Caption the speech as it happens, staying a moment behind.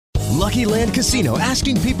Lucky Land Casino,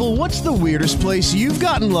 asking people, what's the weirdest place you've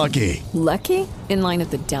gotten lucky? Lucky? In line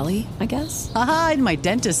at the deli, I guess? Aha, in my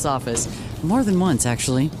dentist's office. More than once,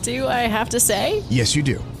 actually. Do I have to say? Yes, you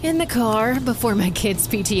do. In the car before my kids'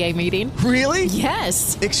 PTA meeting. Really?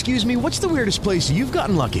 Yes. Excuse me, what's the weirdest place you've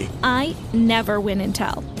gotten lucky? I never win and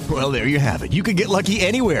tell. Well, there you have it. You can get lucky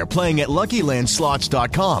anywhere, playing at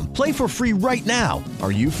LuckyLandSlots.com. Play for free right now.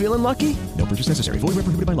 Are you feeling lucky? No purchase necessary. Void where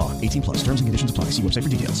prohibited by law. 18 plus. Terms and conditions apply. See website for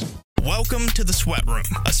details. Welcome to The Sweat Room,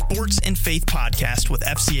 a sports and faith podcast with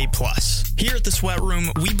FCA Plus. Here at The Sweat Room,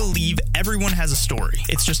 we believe everyone has a story.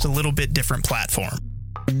 It's just a little bit different platform.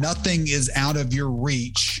 Nothing is out of your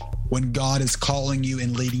reach when God is calling you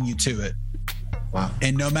and leading you to it. Wow.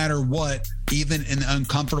 And no matter what, even in the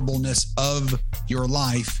uncomfortableness of your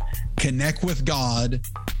life, connect with God,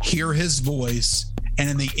 hear his voice, and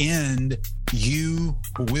in the end, you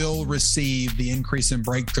will receive the increase in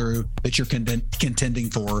breakthrough that you're contending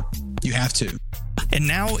for. You have to. And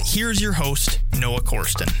now, here's your host, Noah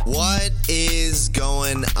Corsten. What is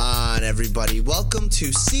going on, everybody? Welcome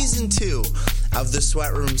to Season 2 of the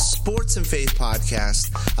Sweat Room Sports and Faith Podcast,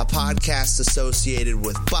 a podcast associated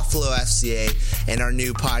with Buffalo FCA and our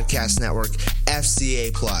new podcast network,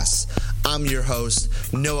 FCA Plus. I'm your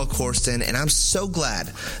host, Noah Corsten, and I'm so glad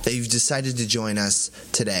that you've decided to join us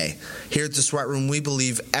today. Here at the Sweat Room, we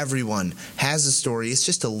believe everyone has a story. It's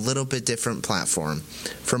just a little bit different platform.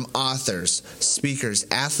 From authors, speakers,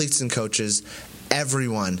 athletes, and coaches,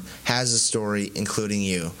 everyone has a story, including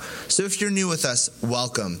you. So if you're new with us,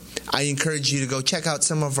 welcome. I encourage you to go check out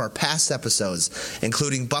some of our past episodes,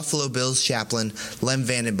 including Buffalo Bills chaplain Len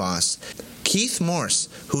Vandenbos, Keith Morse,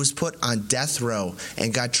 who was put on death row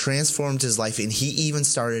and God transformed his life, and he even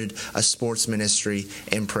started a sports ministry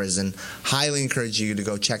in prison. Highly encourage you to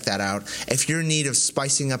go check that out. If you're in need of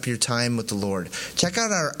spicing up your time with the Lord, check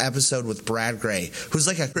out our episode with Brad Gray, who's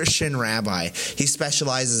like a Christian rabbi. He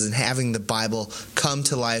specializes in having the Bible come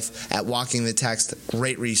to life at Walking the Text.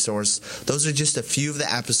 Great resource. Those are just a few of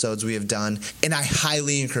the episodes we have done, and I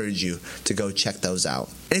highly encourage you to go check those out.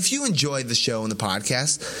 And if you enjoyed the show and the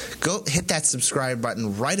podcast, go hit that subscribe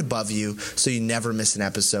button right above you so you never miss an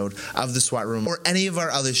episode of The SWAT Room or any of our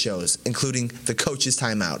other shows, including The Coach's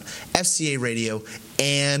Timeout, FCA Radio,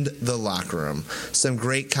 and The Locker Room. Some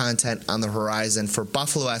great content on the horizon for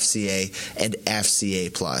Buffalo FCA and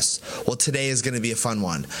FCA Plus. Well, today is going to be a fun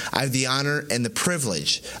one. I have the honor and the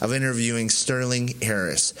privilege of interviewing Sterling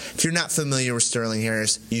Harris. If you're not familiar with Sterling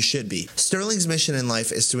Harris, you should be. Sterling's mission in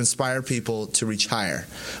life is to inspire people to reach higher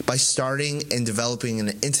by starting and developing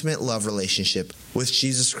an intimate love relationship with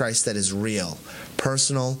Jesus Christ that is real,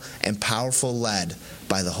 personal, and powerful, led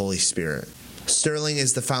by the Holy Spirit. Sterling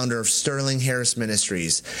is the founder of Sterling Harris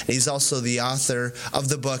Ministries. He's also the author of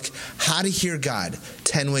the book, How to Hear God,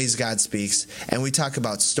 10 Ways God Speaks. And we talk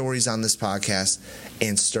about stories on this podcast,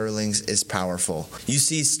 and Sterling's is powerful. You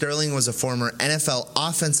see, Sterling was a former NFL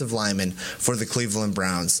offensive lineman for the Cleveland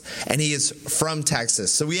Browns, and he is from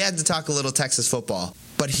Texas. So we had to talk a little Texas football.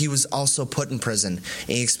 But he was also put in prison, and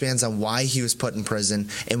he expands on why he was put in prison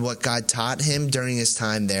and what God taught him during his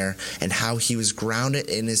time there and how he was grounded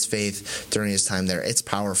in his faith during his time there. It's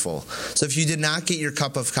powerful. So if you did not get your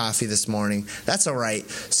cup of coffee this morning, that's all right.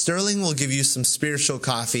 Sterling will give you some spiritual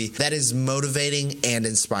coffee that is motivating and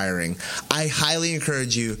inspiring. I highly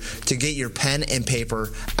encourage you to get your pen and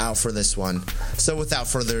paper out for this one. So without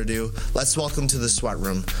further ado, let's welcome to the SWAT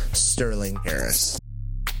Room, Sterling Harris.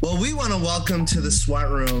 Well, we want to welcome to the SWAT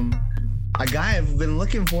Room a guy I've been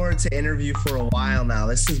looking forward to interview for a while now.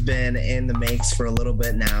 This has been in the makes for a little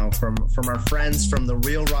bit now from our friends from the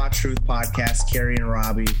Real Raw Truth podcast, Carrie and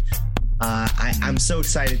Robbie. I'm so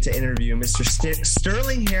excited to interview Mr.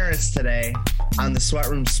 Sterling Harris today on the SWAT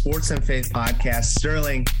Room Sports and Faith podcast.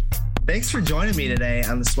 Sterling, thanks for joining me today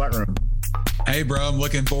on the SWAT Room. Hey, bro, I'm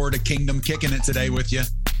looking forward to Kingdom kicking it today with you.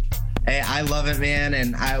 Hey, I love it, man.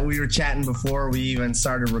 And we were chatting before we even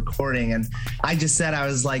started recording. And I just said, I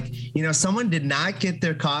was like, someone did not get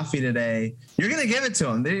their coffee today. You're going to give it to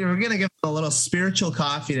them. We're going to give them a little spiritual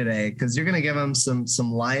coffee today because you're going to give them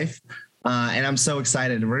some life. And I'm so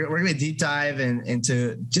excited. We're going to deep dive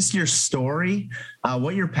into just your story,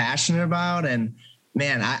 what you're passionate about. And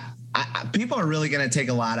man, people are really going to take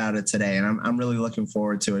a lot out of today. And I'm really looking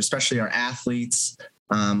forward to it, especially our athletes,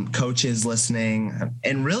 coaches listening,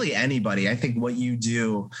 and really anybody. I think what you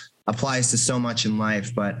do applies to so much in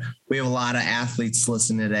life, but we have a lot of athletes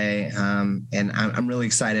listening today. And I'm really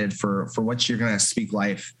excited for what you're going to speak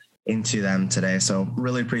life into them today. So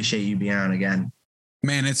really appreciate you being on again.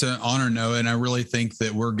 Man, it's an honor, Noah. And I really think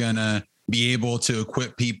that we're going to be able to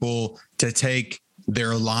equip people to take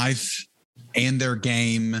their life and their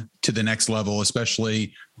game to the next level,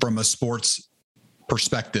 especially from a sports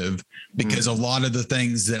perspective, because a lot of the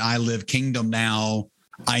things that I live kingdom now,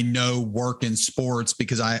 I know work in sports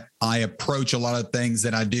because I approach a lot of things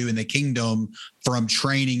that I do in the kingdom from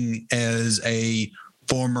training as a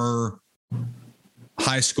former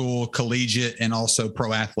high school, collegiate, and also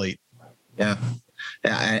pro athlete. Yeah.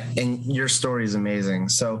 And your story is amazing.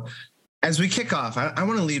 So as we kick off, I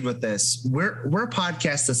want to lead with this. We're a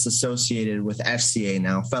podcast that's associated with FCA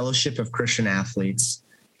now, Fellowship of Christian Athletes.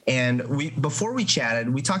 And before we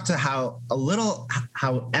chatted, we talked to how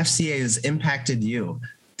FCA has impacted you.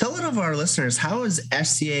 Tell it of our listeners, how has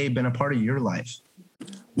FCA been a part of your life?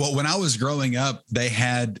 Well, when I was growing up, they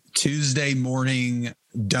had Tuesday morning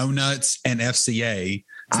donuts and FCA.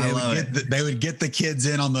 So they would get the kids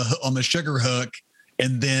in on the sugar hook,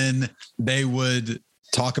 and then they would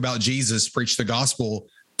talk about Jesus, preach the gospel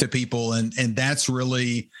to people. And that's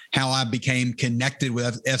really how I became connected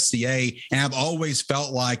with FCA. And I've always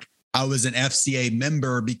felt like I was an FCA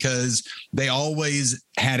member because they always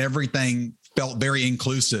had everything felt very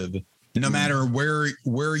inclusive, no matter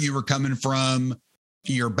where you were coming from,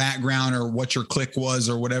 your background or what your clique was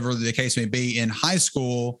or whatever the case may be. In high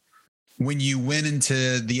school, when you went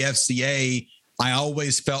into the FCA, I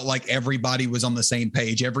always felt like everybody was on the same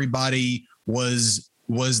page. Everybody was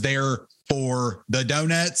there for the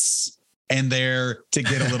donuts and there to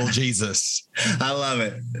get a little Jesus. I love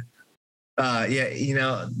it.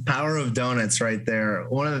 Power of donuts right there.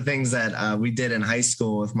 One of the things that we did in high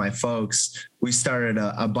school with my folks, we started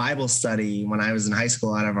a Bible study when I was in high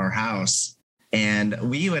school out of our house. And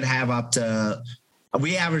we would have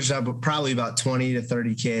we averaged up probably about 20 to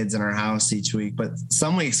 30 kids in our house each week. But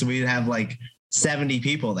some weeks we'd have like 70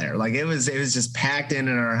 people there. Like it was just packed in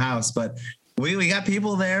our house. But we got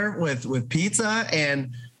people there with pizza,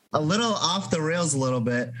 and a little off the rails a little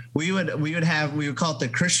bit. We would call it the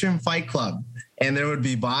Christian Fight Club, and there would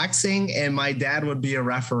be boxing, and my dad would be a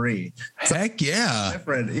referee. Heck yeah.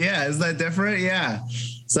 Different. Yeah. Is that different? Yeah.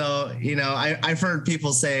 So, I've heard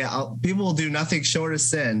people say people will do nothing short of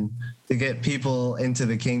sin to get people into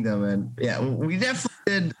the kingdom. And yeah, we definitely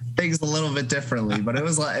did things a little bit differently, but it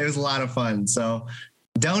was a lot of fun. So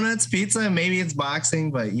donuts, pizza, maybe it's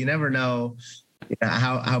boxing, but you never know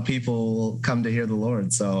how people will come to hear the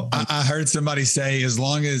Lord. So I heard somebody say, as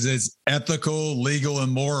long as it's ethical, legal,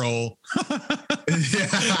 and moral,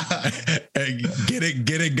 get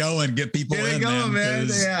it going, get people in. Get it going, man.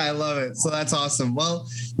 Yeah, I love it. So that's awesome. Well,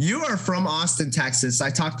 you are from Austin, Texas. I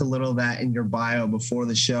talked a little of that in your bio before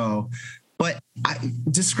the show, but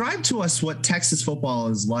describe to us what Texas football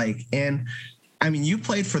is like. And I mean, you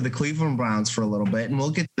played for the Cleveland Browns for a little bit, and we'll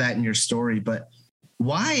get to that in your story, but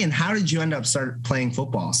why and how did you end up start playing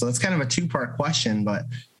football? So that's kind of a two-part question, but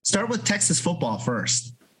start with Texas football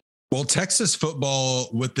first. Well, Texas football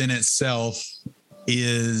within itself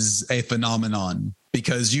is a phenomenon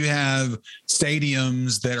because you have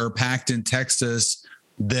stadiums that are packed in Texas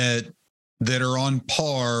that are on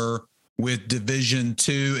par with Division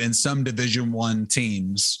II and some Division I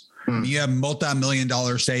teams. You have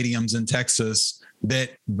multi-million-dollar stadiums in Texas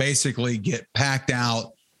that basically get packed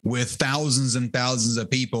out with thousands and thousands of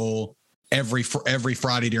people every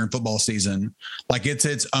Friday during football season. Like it's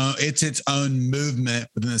its own movement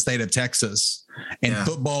within the state of Texas. And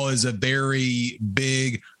football is a very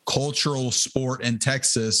big cultural sport in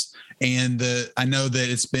Texas. And I know that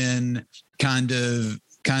it's been kind of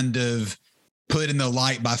put in the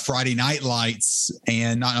light by Friday Night Lights,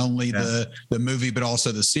 and not only the movie, but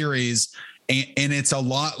also the series. And it's a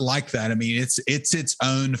lot like that. I mean, it's its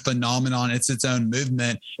own phenomenon. It's its own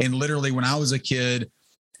movement. And literally when I was a kid,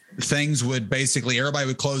 everybody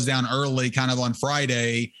would close down early kind of on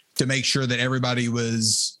Friday to make sure that everybody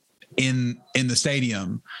was in the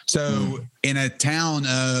stadium. So in a town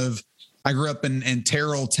I grew up in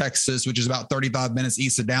Terrell, Texas, which is about 35 minutes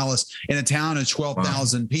east of Dallas. In a town of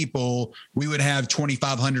 12,000 people, we would have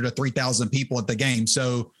 2,500 to 3,000 people at the game.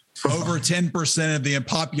 So over 10% of the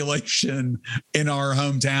population in our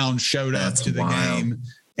hometown showed up to the game.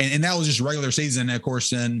 And that was just regular season. Of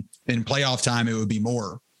course, in playoff time, it would be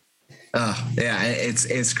more. Yeah,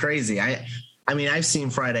 it's crazy. I mean, I've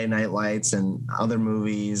seen Friday Night Lights and other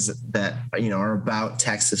movies that, are about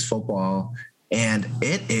Texas football, and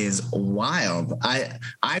it is wild.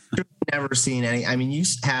 I've never seen any. I mean, you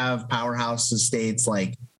have powerhouse states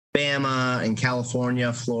like Bama and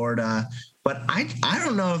California, Florida, but I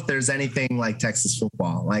don't know if there's anything like Texas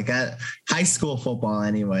football, like high school football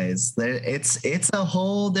anyways. It's a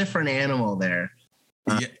whole different animal there.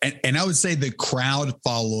 And I would say the crowd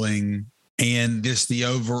following and just the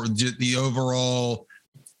overall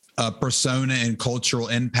persona and cultural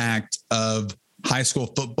impact of high school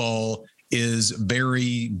football is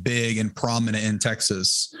very big and prominent in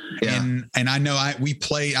Texas. Yeah. And I know I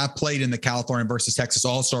played in the California versus Texas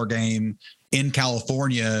All-Star game in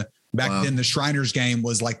California. Back then, the Shriners game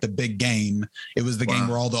was like the big game. It was the game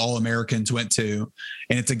where all the All-Americans went to.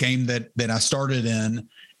 And it's a game that I started in.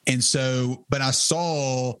 And so, but I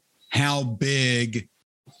saw how big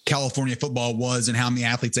California football was and how many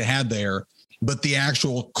athletes they had there. But the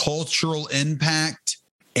actual cultural impact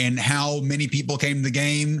and how many people came to the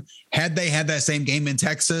game, had they had that same game in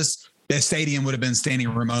Texas, the stadium would have been standing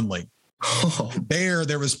room only. Oh.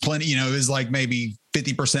 There was plenty, it was like maybe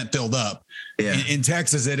 50% filled up. Yeah. In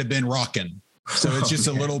Texas, it'd have been rocking. So it's just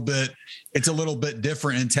a little bit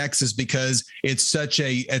different in Texas because it's such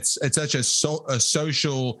a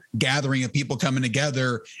social gathering of people coming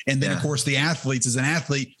together. And then of course the athletes, as an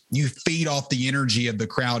athlete, you feed off the energy of the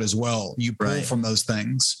crowd as well. You pull from those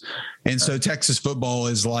things. And so Texas football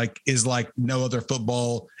is like no other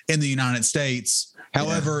football in the United States.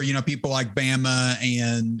 However, people like Bama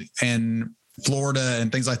and Florida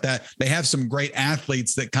and things like that, they have some great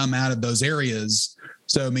athletes that come out of those areas.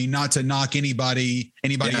 So, I mean, not to knock anybody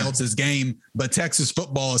else's game, but Texas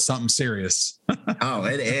football is something serious. Oh,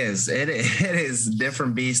 it is. It is a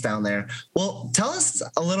different beast down there. Well, tell us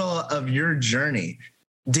a little of your journey.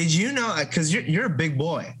 Did you know, because you're a big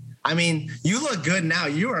boy. I mean, you look good now.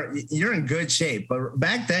 You're in good shape. But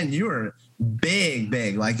back then you were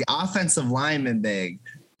big, like offensive lineman big.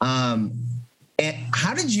 And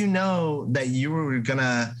how did you know that you were going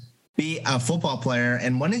to be a football player?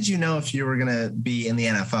 And when did you know if you were going to be in the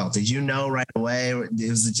NFL? Did you know right away?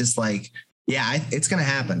 Was it just like, it's going to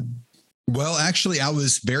happen? Well, actually, I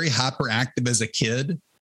was very hyperactive as a kid.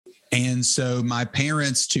 And so my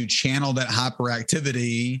parents, to channel that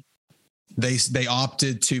hyperactivity, they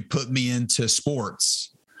opted to put me into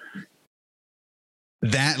sports.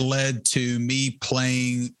 That led to me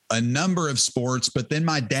playing a number of sports, but then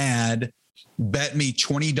my dad bet me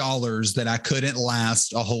 $20 that I couldn't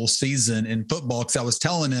last a whole season in football because I was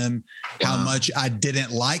telling him how much I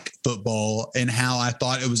didn't like football and how I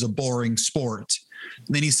thought it was a boring sport.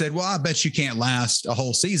 And then he said, well, I bet you can't last a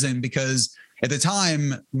whole season because at the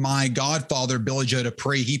time, my godfather, Billy Joe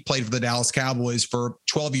Dupree, he played for the Dallas Cowboys for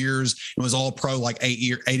 12 years and was all pro like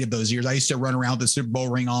 8 of those years. I used to run around with the Super Bowl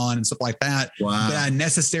ring on and stuff like that. Wow. But I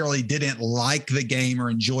necessarily didn't like the game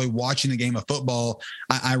or enjoy watching the game of football.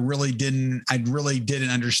 I really didn't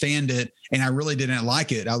understand it. And I really didn't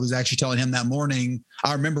like it. I was actually telling him that morning.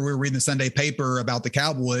 I remember we were reading the Sunday paper about the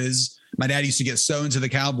Cowboys. My dad used to get so into the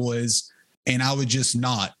Cowboys and I would just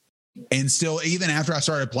not. And still, even after I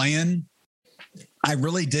started playing, I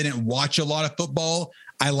really didn't watch a lot of football.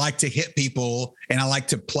 I like to hit people and I like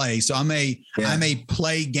to play. So I'm a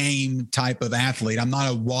play game type of athlete. I'm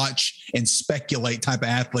not a watch and speculate type of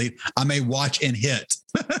athlete. I'm a watch and hit.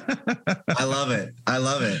 I love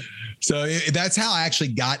it. So that's how I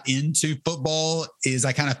actually got into football. Is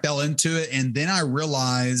I kind of fell into it. And then I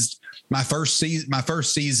realized my first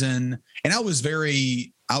season, and I was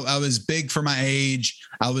big for my age.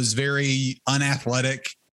 I was very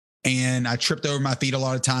unathletic. And I tripped over my feet a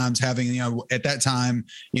lot of times having, at that time,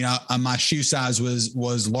 my shoe size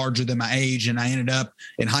was larger than my age. And I ended up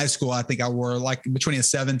in high school, I think I wore like between a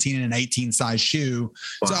 17 and an 18 size shoe.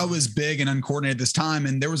 Wow. So I was big and uncoordinated this time.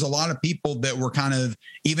 And there was a lot of people that were kind of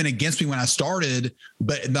even against me when I started.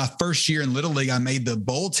 But in my first year in Little League, I made the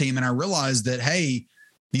bowl team and I realized that, hey,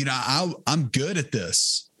 I'm good at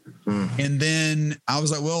this. And then I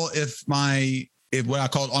was like, well, if what I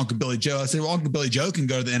called Uncle Billy Joe, I said, well, Uncle Billy Joe can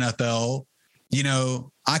go to the NFL,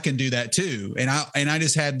 I can do that too. And I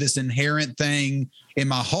just had this inherent thing in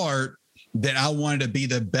my heart that I wanted to be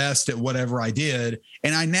the best at whatever I did.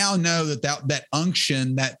 And I now know that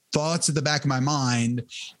unction, that thoughts at the back of my mind,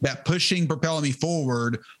 that pushing, propelling me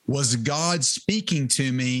forward was God speaking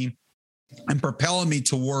to me and propelling me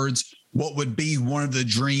towards what would be one of the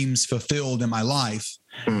dreams fulfilled in my life.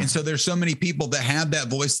 And so there's so many people that have that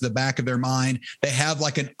voice at the back of their mind. They have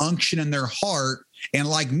like an unction in their heart. And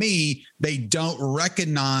like me, they don't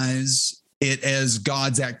recognize it as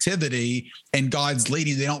God's activity and God's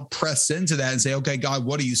leading. They don't press into that and say, okay, God,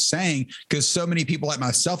 what are you saying? Because so many people like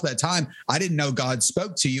myself at that time, I didn't know God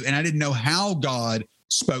spoke to you and I didn't know how God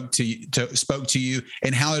spoke to you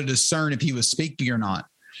and how to discern if he was speaking or not.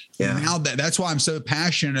 Yeah. Now that's why I'm so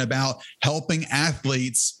passionate about helping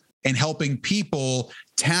athletes and helping people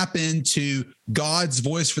tap into God's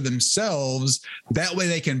voice for themselves. That way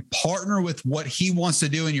they can partner with what he wants to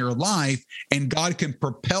do in your life, and God can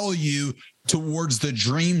propel you towards the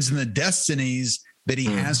dreams and the destinies that he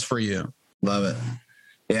has for you. Love it.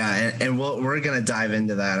 Yeah. And we're going to dive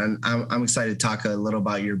into that. And I'm excited to talk a little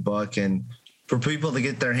about your book. And for people to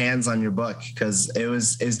get their hands on your book, because it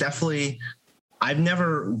was definitely, I've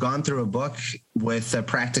never gone through a book with the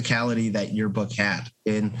practicality that your book had.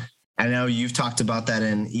 And I know you've talked about that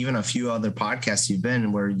in even a few other podcasts you've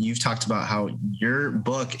been, where you've talked about how your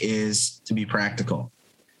book is to be practical.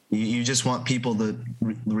 You just want people to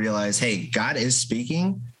realize, hey, God is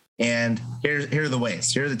speaking, and here are the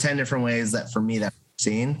ways. Here are the 10 different ways that for me that I've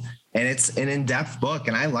seen. And it's an in-depth book,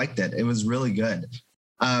 and I liked it. It was really good.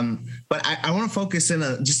 But I want to focus in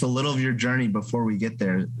just a little of your journey before we get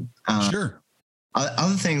there. Sure.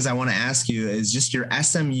 Other things I want to ask you is just your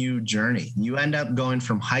SMU journey. You end up going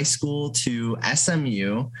from high school to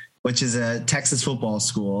SMU, which is a Texas football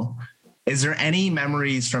school. Is there any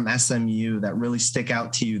memories from SMU that really stick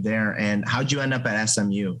out to you there? And how'd you end up at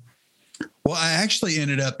SMU? Well, I actually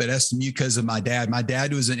ended up at SMU because of my dad. My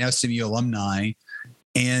dad was an SMU alumni.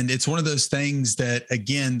 And it's one of those things that,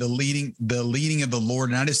 again, the leading of the Lord.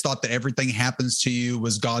 And I just thought that everything happens to you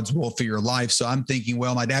was God's will for your life. So I'm thinking,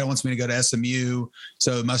 well, my dad wants me to go to SMU,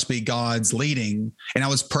 so it must be God's leading. And I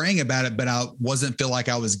was praying about it, but I wasn't feel like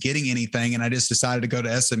I was getting anything. And I just decided to go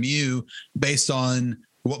to SMU based on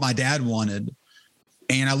what my dad wanted.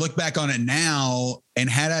 And I look back on it now, and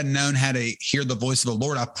had I known how to hear the voice of the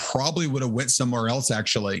Lord, I probably would have went somewhere else,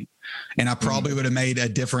 actually. And I probably would have made a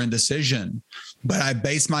different decision. But I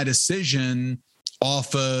based my decision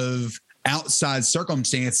off of outside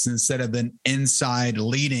circumstances instead of an inside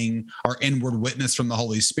leading or inward witness from the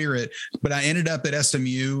Holy Spirit. But I ended up at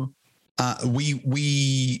SMU.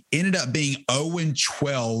 We ended up being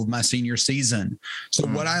 0-12 my senior season. So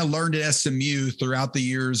what I learned at SMU throughout the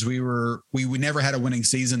years, we never had a winning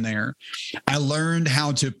season there. I learned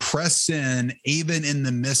how to press in even in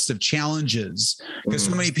the midst of challenges, because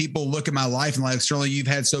so many people look at my life and like, Sterling, you've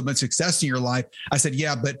had so much success in your life. I said,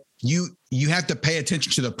 yeah, but you have to pay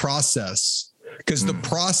attention to the process, because the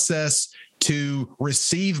process to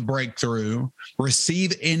receive breakthrough,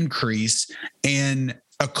 receive increase, and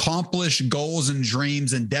accomplish goals and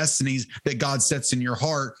dreams and destinies that God sets in your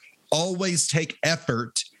heart always take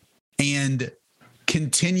effort and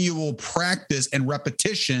continual practice and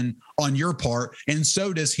repetition on your part. And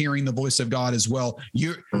so does hearing the voice of God as well.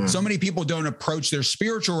 So many people don't approach their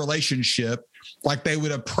spiritual relationship like they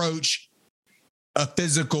would approach a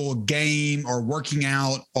physical game or working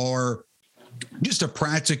out or just a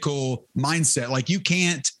practical mindset. Like you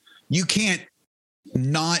can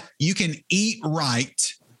eat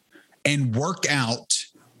right and work out.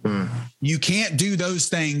 You can't do those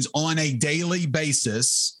things on a daily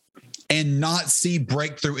basis and not see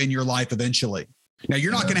breakthrough in your life eventually. Now,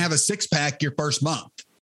 you're not going to have a six-pack your first month.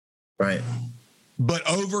 Right. But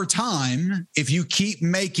over time, if you keep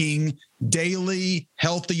making daily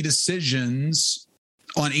healthy decisions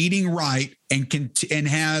on eating right and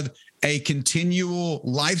have a continual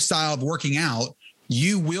lifestyle of working out,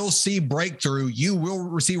 you will see breakthrough. You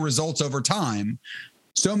will see results over time.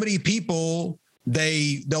 So many people,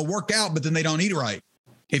 they'll work out, but then they don't eat right.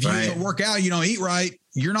 If you don't work out, you don't eat right,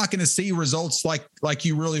 you're not going to see results like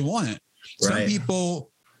you really want it. Some people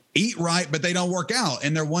eat right, but they don't work out,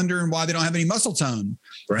 and they're wondering why they don't have any muscle tone.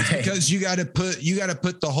 Right. It's because you got to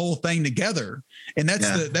put the whole thing together. And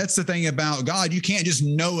that's the thing about God. You can't just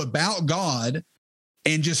know about God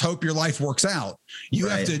and just hope your life works out. You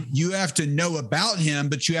have to know about him,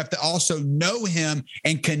 but you have to also know him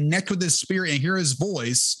and connect with his spirit and hear his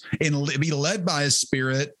voice and be led by his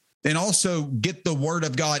spirit, and also get the word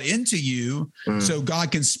of God into you so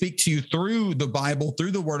God can speak to you through the Bible,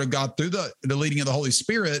 through the word of God, through the leading of the Holy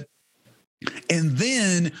Spirit. And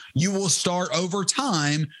then you will start over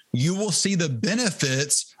time, you will see the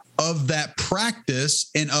benefits of that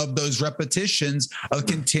practice and of those repetitions of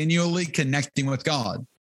continually connecting with God.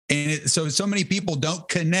 And so many people don't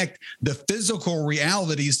connect the physical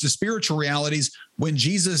realities to spiritual realities. When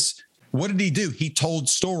Jesus, what did he do? He told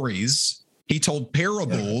stories. He told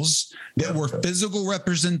parables that were physical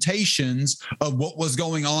representations of what was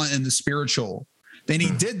going on in the spiritual. And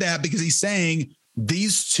he did that because he's saying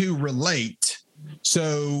these two relate.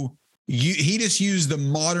 So he just used the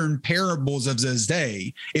modern parables of his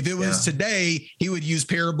day. If it was today, he would use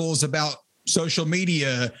parables about social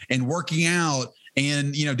media and working out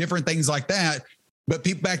and, different things like that. But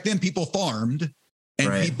back then people farmed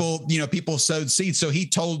and people sowed seeds. So he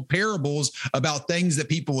told parables about things that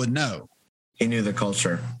people would know. He knew the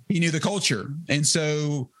culture. And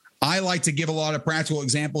so I like to give a lot of practical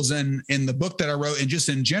examples in the book that I wrote and just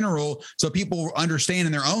in general, so people understand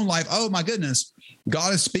in their own life, oh my goodness,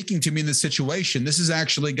 God is speaking to me in this situation. This is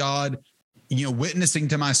actually God, witnessing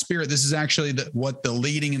to my spirit. This is actually what the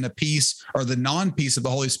leading and the peace or the non-peace of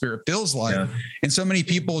the Holy Spirit feels like. Yeah. And so many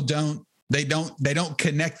people don't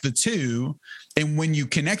connect the two. And when you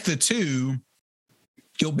connect the two,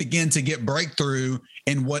 you'll begin to get breakthrough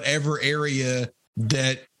in whatever area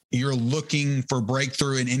that you're looking for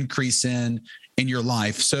breakthrough and increase in your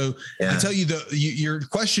life. So I tell you, your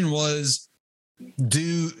question was,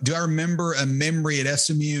 do I remember a memory at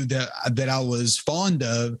SMU that I was fond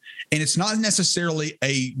of? And it's not necessarily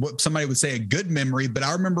what somebody would say a good memory, but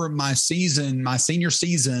I remember my senior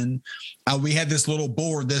season, we had this little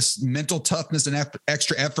board, this mental toughness and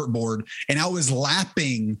extra effort board, and I was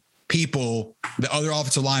lapping people, the other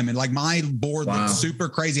offensive linemen. Like my board looked super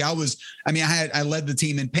crazy. I led the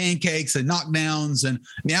team in pancakes and knockdowns, and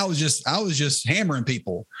I was just hammering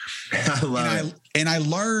people. And I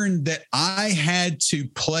learned that I had to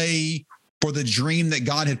play for the dream that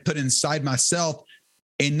God had put inside myself,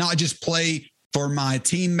 and not just play for my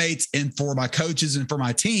teammates and for my coaches and for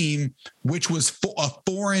my team, which was a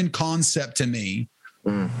foreign concept to me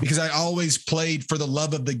because I always played for the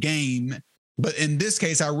love of the game. But in this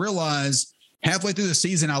case, I realized halfway through the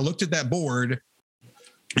season, I looked at that board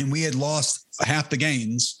and we had lost half the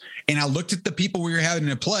games. And I looked at the people we were having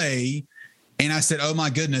to play and I said, oh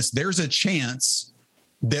my goodness, there's a chance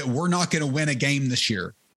that we're not going to win a game this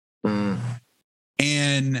year. And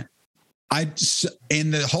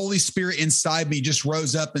the Holy Spirit inside me just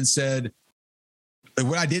rose up and said,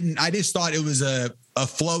 I just thought it was a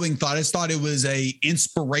flowing thought. I just thought it was a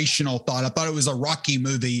inspirational thought. I thought it was a Rocky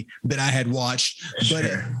movie that I had watched,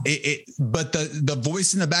 but the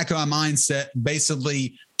voice in the back of my mindset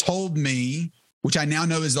basically told me, which I now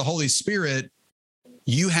know is the Holy Spirit,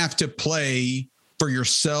 you have to play for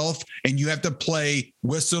yourself and you have to play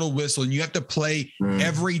whistle to whistle and you have to play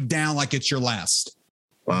every down like it's your last.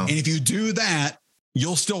 Wow. And if you do that,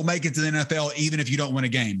 you'll still make it to the NFL, even if you don't win a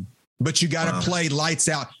game. But you got to play lights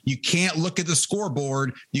out. You can't look at the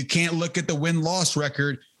scoreboard. You can't look at the win-loss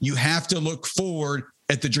record. You have to look forward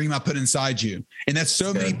at the dream I put inside you. And that's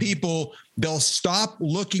so many people, they'll stop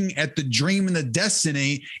looking at the dream and the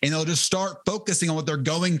destiny, and they'll just start focusing on what they're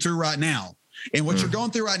going through right now. And what you're going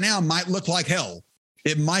through right now might look like hell.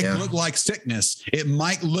 It might look like sickness. It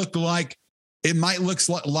might look like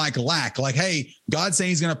lack. Like, hey, God's saying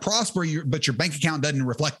he's going to prosper you, but your bank account doesn't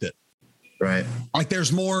reflect it. Right. Like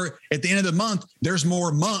there's more at the end of the month, there's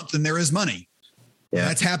more month than there is money. Yeah.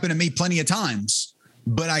 That's happened to me plenty of times,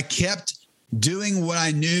 but I kept doing what I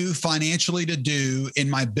knew financially to do in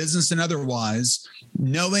my business and otherwise,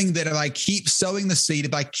 knowing that if I keep sowing the seed,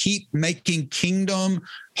 if I keep making kingdom,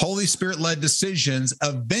 Holy Spirit led decisions,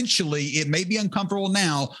 eventually it may be uncomfortable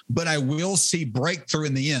now, but I will see breakthrough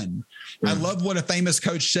in the end. I love what a famous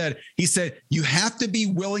coach said. He said, you have to be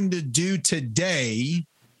willing to do today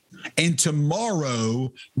and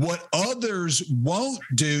tomorrow what others won't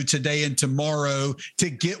do today and tomorrow to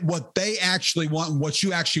get what they actually want and what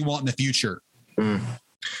you actually want in the future. Is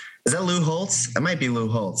that Lou Holtz? It might be Lou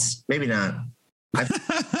Holtz. Maybe not. I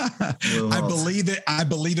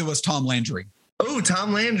believe it was Tom Landry. Oh,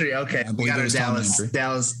 Tom Landry. Okay. We got our Dallas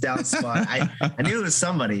spot. I knew it was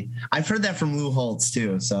somebody. I've heard that from Lou Holtz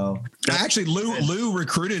too. So actually Lou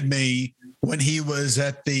recruited me when he was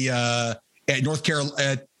at the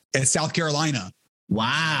at South Carolina.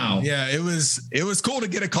 Wow. Yeah, it was cool to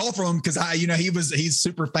get a call from him because he's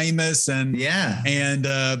super famous and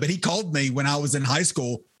but he called me when I was in high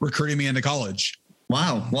school recruiting me into college.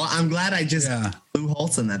 Wow. Well, I'm glad I just Lou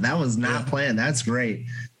Holtz in that. That was not planned. That's great.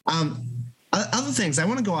 Other things, I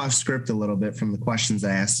want to go off script a little bit from the questions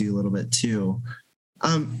I asked you a little bit too.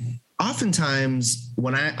 Oftentimes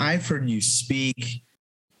when I've heard you speak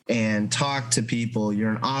and talk to people, you're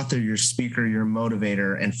an author, you're a speaker, you're a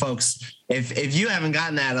motivator. And folks, if you haven't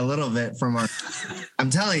gotten that a little bit from I'm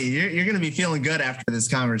telling you, you're going to be feeling good after this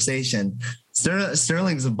conversation.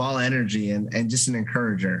 Sterling's a ball of energy and just an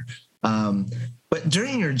encourager. But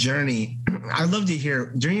during your journey, I'd love to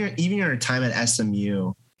hear during your time at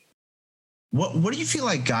SMU, what do you feel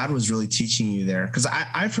like God was really teaching you there? Because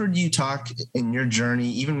I've heard you talk in your journey,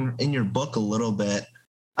 even in your book a little bit,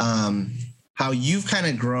 how you've kind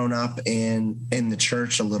of grown up in the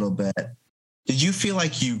church a little bit. Did you feel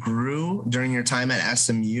like you grew during your time at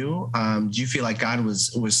SMU? Do you feel like God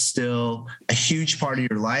was still a huge part of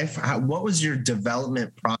your life? What was your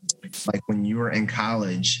development process like when you were in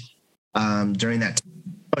college during that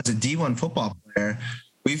time? As a D1 football player,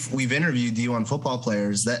 we've interviewed D1 football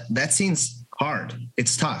players. That seems hard.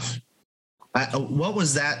 It's tough. What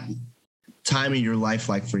was that time of your life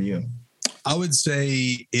like for you? I would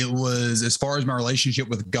say it was, as far as my relationship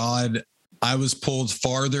with God, I was pulled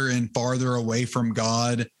farther and farther away from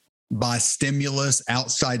God by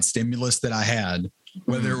outside stimulus that I had,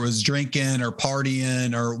 whether it was drinking or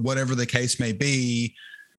partying or whatever the case may be.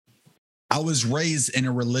 I was raised in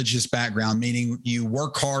a religious background, meaning you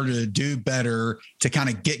work hard to do better to kind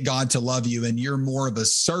of get God to love you. And you're more of a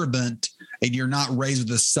servant and you're not raised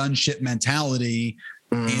with a sonship mentality.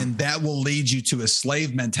 And that will lead you to a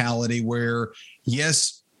slave mentality where,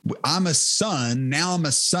 yes, I'm a son. Now I'm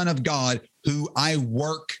a son of God who I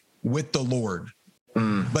work with the Lord.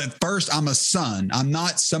 But first, I'm a son. I'm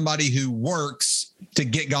not somebody who works to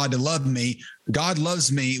get God to love me. God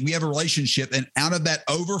loves me. We have a relationship. And out of that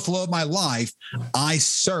overflow of my life, I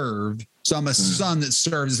serve. So I'm a son that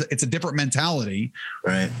serves. It's a different mentality.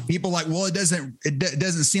 Right. People are like, well, it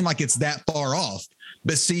doesn't seem like it's that far off.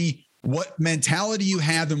 But see, what mentality you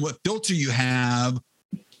have and what filter you have,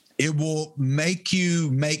 it will make you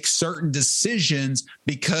make certain decisions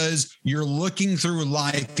because you're looking through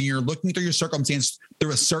life and you're looking through your circumstance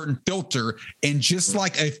through a certain filter. And just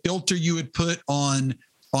like a filter you would put on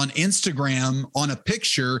Instagram on a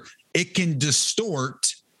picture, it can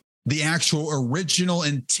distort the actual original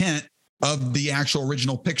intent of the actual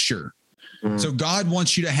original picture. So God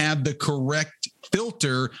wants you to have the correct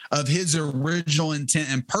filter of his original intent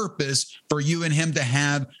and purpose for you and him to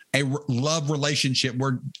have a love relationship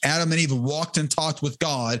where Adam and Eve walked and talked with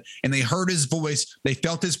God and they heard his voice, they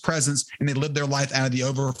felt his presence, and they lived their life out of the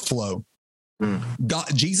overflow. God,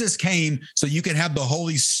 Jesus came so you could have the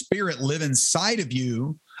Holy Spirit live inside of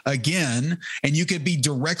you again, and you could be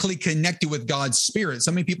directly connected with God's Spirit.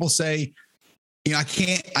 So many people say, I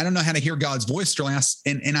don't know how to hear God's voice, Sterling.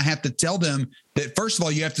 And I have to tell them that, first of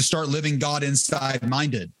all, you have to start living God inside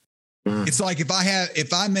minded. It's like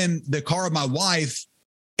if I'm in the car with my wife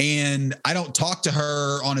and I don't talk to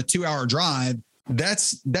her on a 2-hour drive,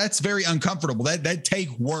 that's very uncomfortable. That take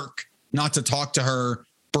work not to talk to her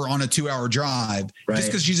on a 2-hour drive, just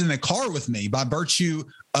because she's in the car with me by virtue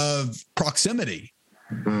of proximity.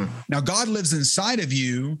 Now, God lives inside of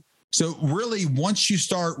you. So really, once you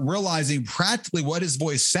start realizing practically what his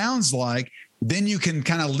voice sounds like, then you can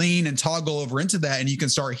kind of lean and toggle over into that and you can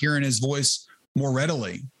start hearing his voice more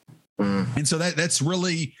readily. And so that's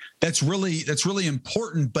really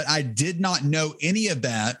important. But I did not know any of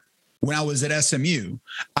that when I was at SMU.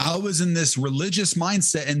 I was in this religious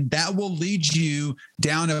mindset, and that will lead you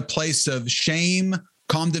down a place of shame,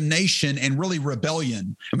 condemnation, and really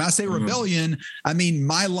rebellion. And when I say rebellion, I mean,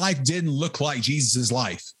 my life didn't look like Jesus's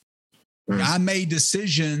life. I made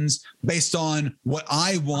decisions based on what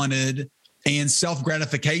I wanted and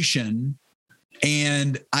self-gratification.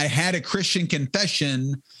 And I had a Christian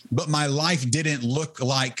confession, but my life didn't look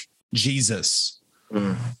like Jesus.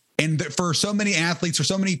 And for so many athletes or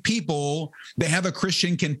so many people, they have a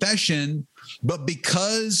Christian confession, but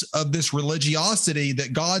because of this religiosity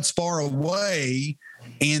that God's far away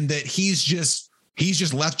and that he's just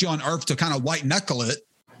left you on earth to kind of white knuckle it,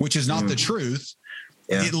 which is not the truth.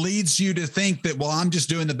 Yeah. It leads you to think that, well, I'm just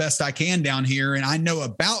doing the best I can down here and I know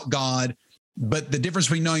about God, but the difference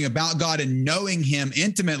between knowing about God and knowing him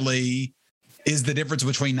intimately is the difference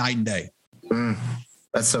between night and day. And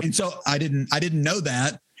so I didn't know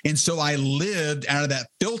that. And so I lived out of that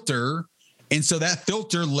filter. And so that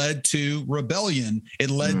filter led to rebellion. It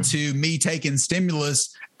led to me taking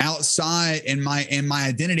stimulus outside and my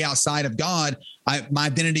identity outside of God. My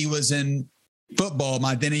identity was in football.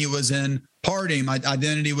 My identity was in partying. My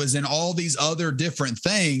identity was in all these other different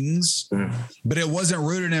things, but it wasn't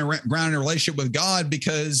rooted and grounded in a relationship with God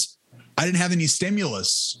because I didn't have any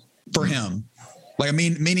stimulus for him.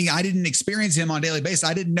 Meaning I didn't experience him on a daily basis.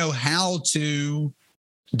 I didn't know how to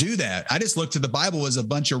do that. I just looked at the Bible as a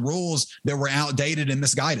bunch of rules that were outdated and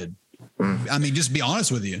misguided. I mean, just be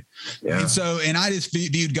honest with you. Yeah. And I just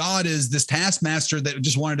viewed God as this taskmaster that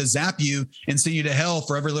just wanted to zap you and send you to hell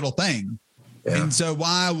for every little thing. Yeah. And so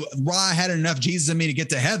while I had enough Jesus in me to get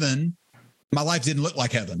to heaven, my life didn't look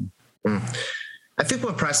like heaven. I think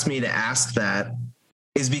what pressed me to ask that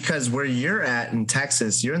is because where you're at in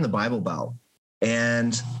Texas, you're in the Bible Belt,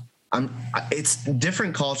 and it's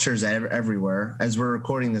different cultures everywhere. As we're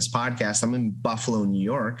recording this podcast, I'm in Buffalo, New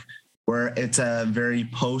York, where it's a very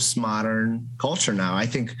postmodern culture now. I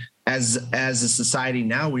think as a society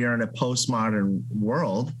now, we are in a postmodern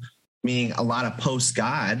world, meaning a lot of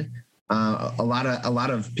post-God. A lot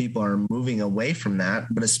of people are moving away from that,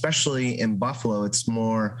 but especially in Buffalo, it's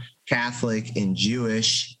more Catholic and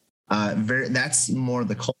Jewish. That's more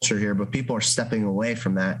the culture here, but people are stepping away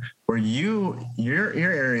from that. Where your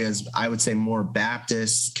area is, I would say, more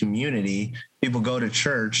Baptist community. People go to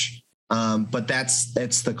church, but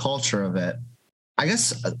it's the culture of it. I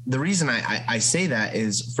guess the reason I say that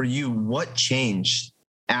is for you, what changed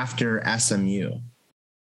after SMU?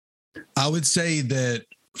 I would say that,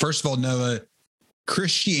 first of all, Noah,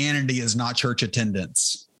 Christianity is not church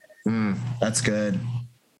attendance. That's good.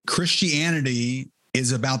 Christianity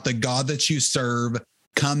is about the God that you serve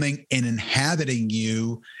coming and inhabiting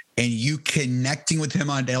you, and you connecting with him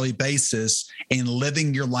on a daily basis and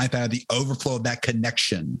living your life out of the overflow of that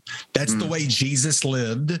connection. That's the way Jesus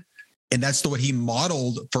lived. And that's the way he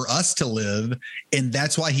modeled for us to live. And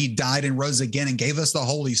that's why he died and rose again and gave us the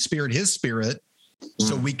Holy Spirit, his spirit,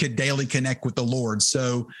 so we could daily connect with the Lord.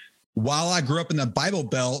 So while I grew up in the Bible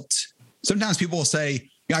Belt, sometimes people will say,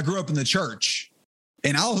 I grew up in the church.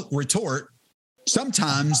 And I'll retort,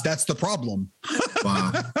 sometimes that's the problem.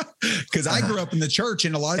 Wow. Because I grew up in the church,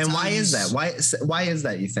 and a lot of times. And why is that? Why is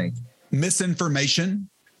that, you think? Misinformation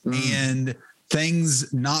and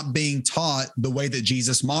things not being taught the way that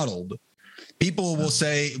Jesus modeled. People will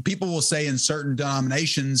say in certain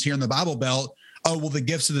denominations here in the Bible Belt, oh, well, the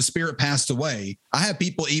gifts of the Spirit passed away. I have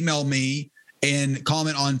people email me and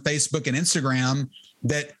comment on Facebook and Instagram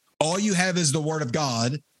that all you have is the word of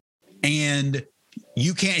God and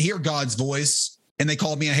you can't hear God's voice, and they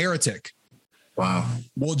called me a heretic. Wow.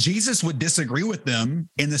 Well, Jesus would disagree with them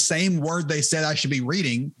in the same word they said I should be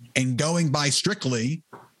reading and going by strictly.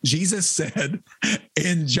 Jesus said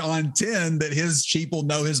in John 10 that his sheep will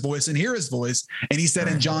know his voice and hear his voice. And he said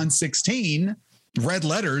in John 16, red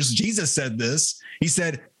letters, Jesus said this. He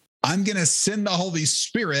said, I'm going to send the Holy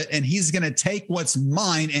Spirit, and he's going to take what's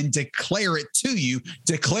mine and declare it to you.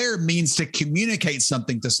 Declare means to communicate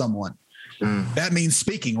something to someone. That means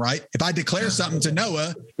speaking, right? If I declare something to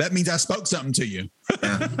Noah, that means I spoke something to you.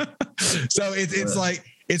 So it's like,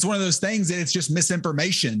 it's one of those things that it's just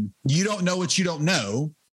misinformation. You don't know what you don't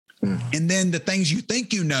know. And then the things you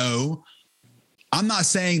think you know, I'm not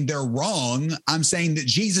saying they're wrong. I'm saying that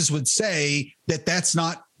Jesus would say that that's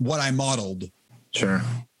not what I modeled. Sure.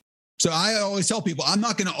 So I always tell people, I'm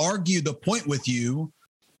not going to argue the point with you,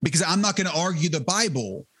 because I'm not going to argue the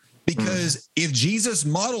Bible. Because if Jesus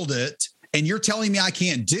modeled it and you're telling me I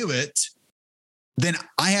can't do it, then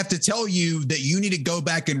I have to tell you that you need to go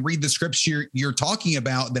back and read the scripture you're talking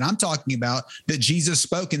about, that I'm talking about, that Jesus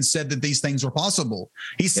spoke and said that these things were possible.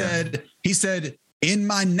 He said, in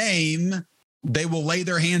my name, they will lay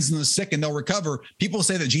their hands on the sick and they'll recover. People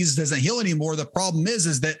say that Jesus doesn't heal anymore. The problem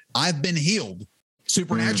is that I've been healed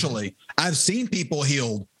supernaturally. I've seen people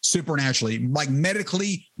healed supernaturally, like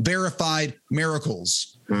medically verified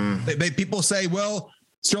miracles. People say, well,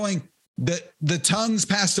 Sterling, the tongues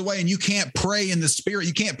passed away and you can't pray in the Spirit.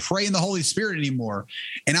 You can't pray in the Holy Spirit anymore.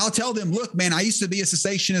 And I'll tell them, look, man, I used to be a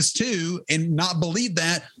cessationist too and not believe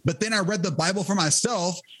that. But then I read the Bible for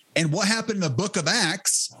myself, and what happened in the book of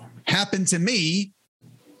Acts happened to me.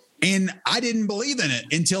 And I didn't believe in it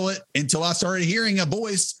until I started hearing a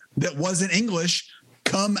voice that wasn't English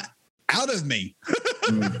come out of me.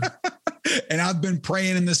 And I've been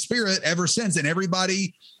praying in the Spirit ever since. And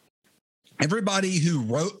everybody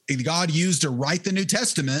who God used to write the New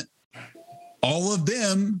Testament, all of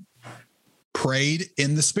them prayed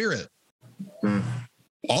in the Spirit.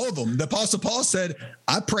 All of them. The Apostle Paul said,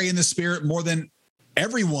 I pray in the Spirit more than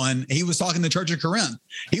everyone. He was talking to the church of Corinth.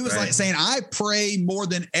 He was like saying, I pray more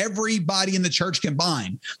than everybody in the church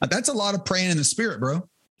combined. That's a lot of praying in the Spirit, bro.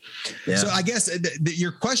 Yeah. So I guess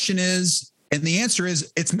your question is, and the answer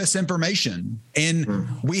is, it's misinformation. And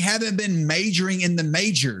we haven't been majoring in the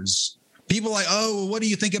majors. People are like, oh, what do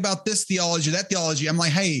you think about this theology, that theology? I'm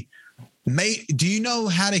like, hey, do you know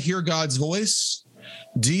how to hear God's voice?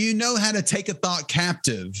 Do you know how to take a thought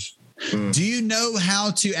captive? Do you know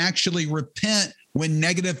how to actually repent when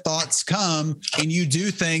negative thoughts come and you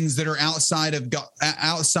do things that are outside of God,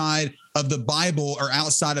 outside of the Bible, or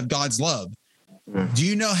outside of God's love? Do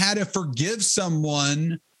you know how to forgive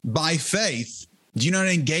someone by faith? Do you know how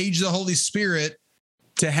to engage the Holy Spirit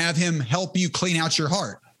to have him help you clean out your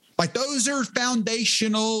heart? Like, those are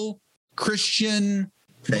foundational Christian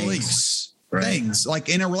beliefs, things. Like,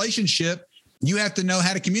 in a relationship, you have to know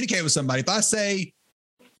how to communicate with somebody. If I say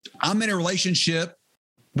I'm in a relationship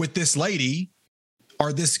with this lady, are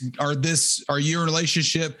you in a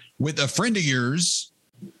relationship with a friend of yours?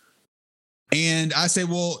 And I say,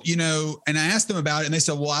 well, and I asked them about it, and they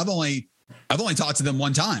said, well, I've only talked to them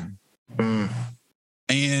one time.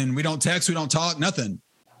 And we don't text, we don't talk, nothing.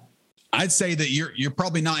 I'd say that you're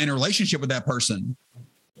probably not in a relationship with that person.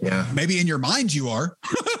 Yeah. Maybe in your mind you are.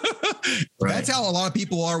 That's how a lot of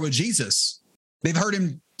people are with Jesus. They've heard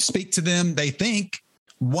him speak to them, they think,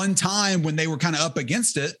 one time when they were kind of up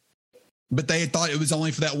against it, but they thought it was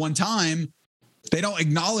only for that one time. They don't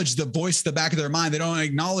acknowledge the voice at the back of their mind. They don't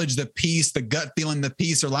acknowledge the peace, the gut feeling, the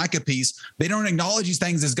peace or lack of peace. They don't acknowledge these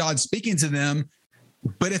things as God speaking to them.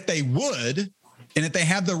 But if they would, and if they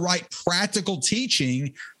have the right practical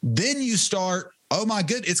teaching, then you start, oh my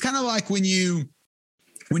goodness. It's kind of like when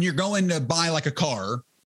you're going to buy like a car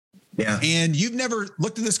Yeah. And you've never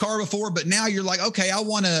looked at this car before, but now you're like, okay, I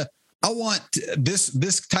want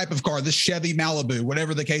this type of car, this Chevy Malibu,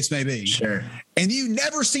 whatever the case may be. Sure. And you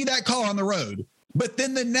never see that car on the road. But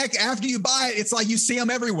then after you buy it, it's like you see them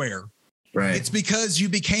everywhere. Right. It's because you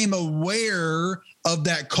became aware of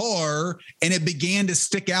that car and it began to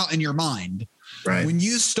stick out in your mind. Right. When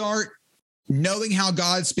you start knowing how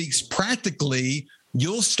God speaks practically,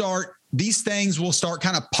 these things will start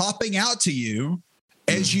kind of popping out to you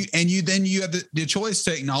as you have the choice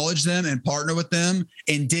to acknowledge them and partner with them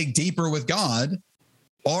and dig deeper with God,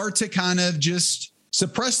 or to kind of just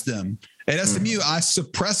suppress them. At SMU, I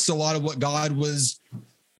suppressed a lot of what God was,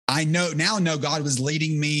 I know God was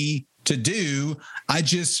leading me to do. I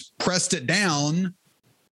just pressed it down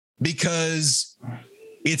because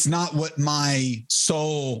it's not what my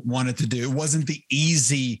soul wanted to do. It wasn't the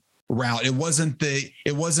easy route. It wasn't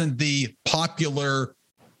the popular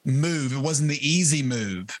move. It wasn't the easy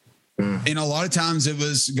move. And a lot of times it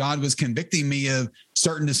was God was convicting me of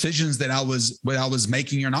certain decisions that I was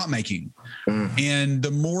making or not making. And the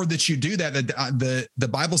more that you do that, the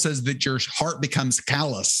Bible says that your heart becomes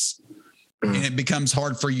callous and it becomes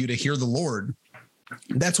hard for you to hear the Lord.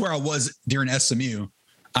 That's where I was during SMU.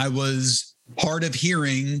 I was hard of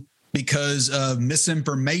hearing because of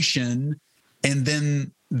misinformation. And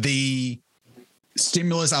then the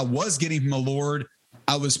stimulus I was getting from the Lord,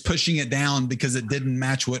 I was pushing it down because it didn't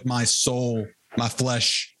match what my soul, my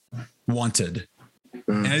flesh wanted.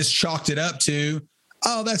 And I just chalked it up to,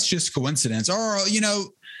 oh, that's just coincidence. Or,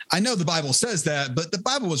 I know the Bible says that, but the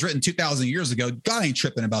Bible was written 2,000 years ago. God ain't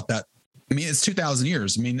tripping about that. I mean, it's 2,000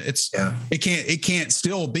 years. I mean, it can't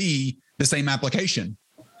still be the same application.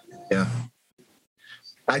 Yeah.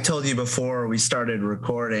 I told you before we started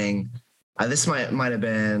recording, this might have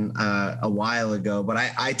been a while ago, but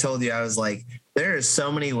I told you, I was like, there is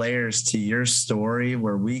so many layers to your story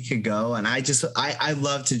where we could go. And I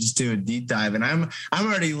love to just do a deep dive. And I'm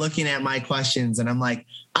already looking at my questions and I'm like,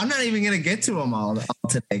 I'm not even going to get to them all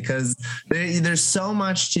today because there's so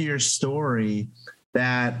much to your story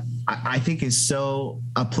that I think is so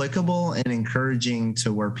applicable and encouraging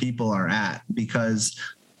to where people are at. Because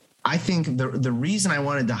I think the reason I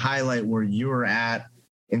wanted to highlight where you were at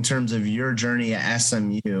in terms of your journey at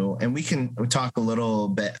SMU, and we talk a little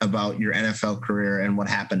bit about your NFL career and what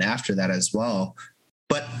happened after that as well.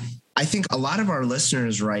 But I think a lot of our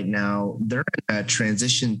listeners right now, they're in a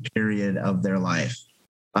transition period of their life,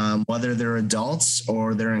 whether they're adults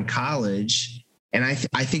or they're in college. And I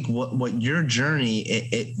think what your journey,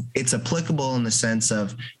 it's applicable in the sense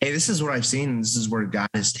of, hey, this is what I've seen and this is where God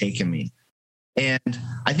has taken me. And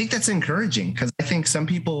I think that's encouraging because I think some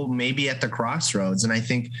people may be at the crossroads. And I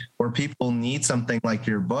think where people need something like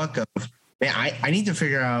your book of, man, I need to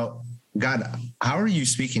figure out, God, how are you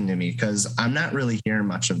speaking to me? Because I'm not really hearing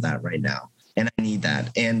much of that right now. And I need that.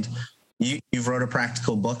 And you've wrote a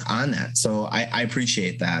practical book on that. So I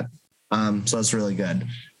appreciate that. So that's really good.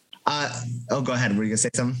 Go ahead. Were you gonna say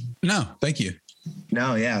something? No, thank you.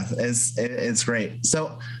 No, yeah, it's great.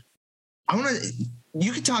 So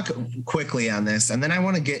you could talk quickly on this, and then I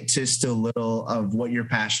want to get just a little of what you're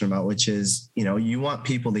passionate about, which is, you want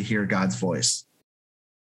people to hear God's voice.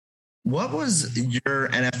 What was your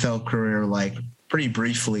NFL career like, pretty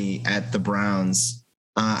briefly, at the Browns?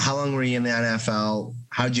 How long were you in the NFL?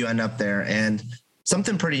 How'd you end up there? And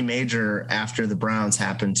something pretty major after the Browns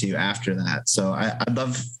happened to you after that. So I'd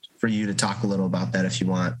love for you to talk a little about that if you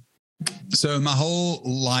want. So my whole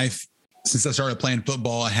life, since I started playing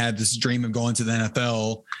football, I had this dream of going to the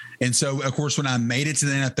NFL. And so, of course, when I made it to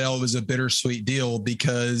the NFL, it was a bittersweet deal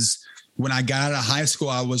because when I got out of high school,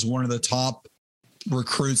 I was one of the top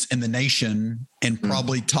recruits in the nation and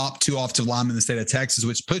probably top 2 offensive linemen in the state of Texas,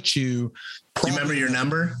 which puts you. Do you remember your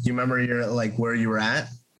number? Do you remember where you were at?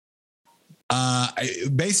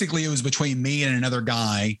 Basically, it was between me and another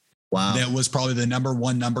guy. Wow. That was probably the number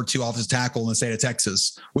 1, number 2 offensive tackle in the state of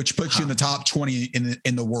Texas, which puts you in the top 20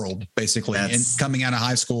 in the world, basically. And coming out of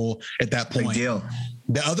high school at that point. Big deal.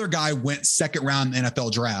 The other guy went second round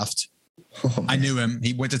NFL draft. Oh, I knew him.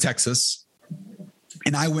 He went to Texas.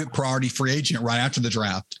 And I went priority free agent right after the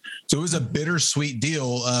draft. So it was a bittersweet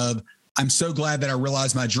deal of, I'm so glad that I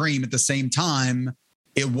realized my dream. At the same time,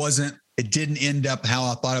 it didn't end up how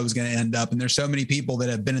I thought it was going to end up. And there's so many people that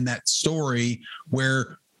have been in that story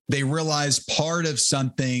where they realized part of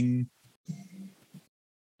something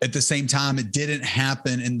at the same time, it didn't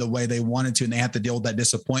happen in the way they wanted to, and they have to deal with that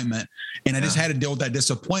disappointment. And I just had to deal with that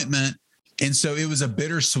disappointment. And so it was a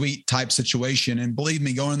bittersweet type situation. And believe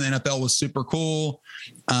me, going to the NFL was super cool.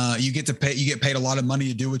 You get paid a lot of money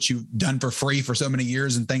to do what you've done for free for so many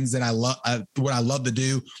years and things that I love, what I love to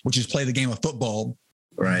do, which is play the game of football.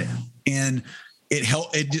 Right. And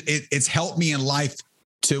it's helped me in life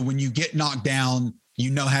to, when you get knocked down,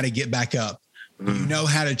 you know how to get back up. You know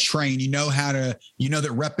how to train, you know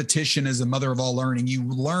that repetition is the mother of all learning. You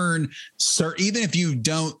learn, even if you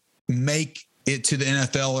don't make it to the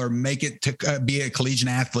NFL or make it to be a collegiate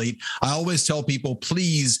athlete, I always tell people,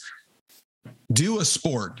 please do a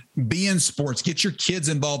sport, be in sports, get your kids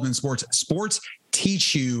involved in sports. Sports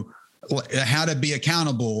teach you how to be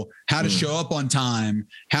accountable, how to show up on time,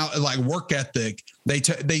 how like work ethic. They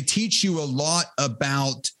teach you a lot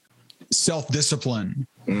about self-discipline.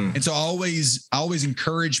 And so I always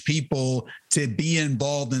encourage people to be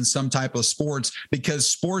involved in some type of sports, because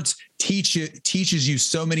sports teaches you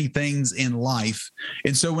so many things in life.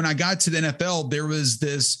 And so when I got to the NFL, there was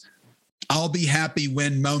this I'll be happy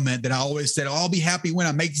when moment that I always said, I'll be happy when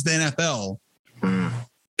I make it to the NFL.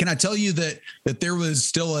 Can I tell you that there was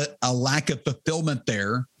still a lack of fulfillment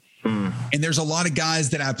there? And there's a lot of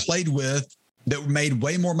guys that I played with that made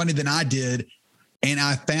way more money than I did. And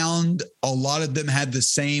I found a lot of them had the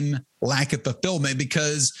same lack of fulfillment,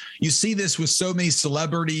 because you see this with so many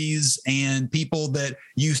celebrities and people that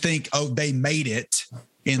you think, oh, they made it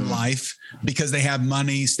in life because they have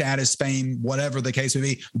money, status, fame, whatever the case may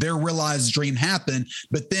be. Their realized dream happened.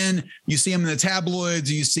 But then you see them in the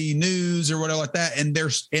tabloids, you see news or whatever like that. And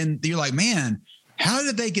you're like, man, how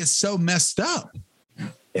did they get so messed up?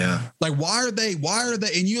 Yeah. Like, why are they?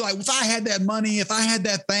 And you like, if I had that money, if I had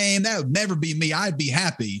that fame, that would never be me. I'd be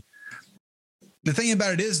happy. The thing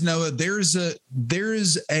about it is, Noah, there's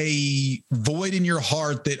a void in your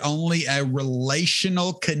heart that only a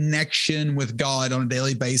relational connection with God on a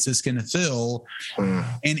daily basis can fill.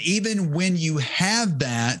 And even when you have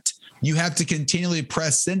that, you have to continually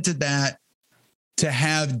press into that to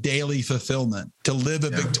have daily fulfillment, to live a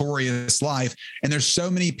victorious life. And there's so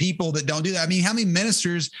many people that don't do that. I mean, how many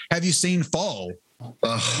ministers have you seen fall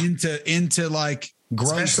into like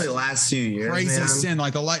gross, especially the last few years, crazy sin,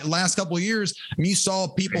 like the last couple of years? I mean, you saw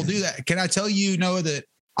people do that. Can I tell you, Noah, that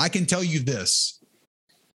I can tell you this?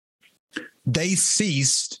 They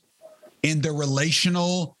ceased in the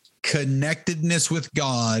relational connectedness with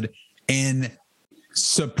God and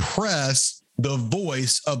suppressed the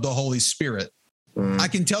voice of the Holy Spirit. I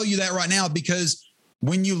can tell you that right now, because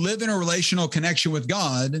when you live in a relational connection with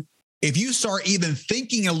God, if you start even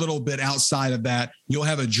thinking a little bit outside of that, you'll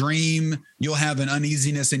have a dream, you'll have an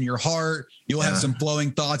uneasiness in your heart, you'll have some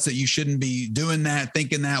flowing thoughts that you shouldn't be doing that,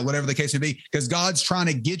 thinking that, whatever the case may be, because God's trying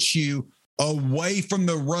to get you away from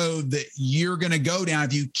the road that you're going to go down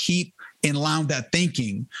if you keep in line with that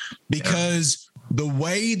thinking, because the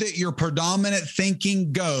way that your predominant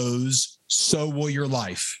thinking goes, so will your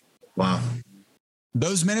life. Wow.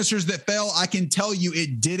 Those ministers that fell, I can tell you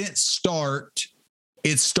it didn't start.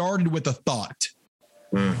 It started with a thought.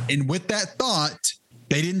 And with that thought,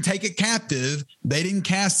 they didn't take it captive. They didn't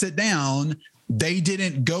cast it down. They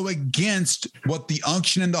didn't go against what the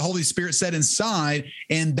unction and the Holy Spirit said inside.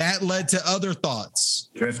 And that led to other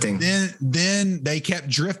thoughts. Drifting. Then they kept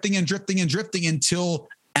drifting and drifting and drifting until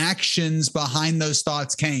actions behind those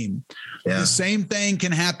thoughts came. The same thing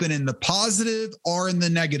can happen in the positive or in the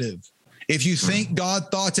negative. If you think God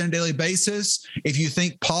thoughts on a daily basis, if you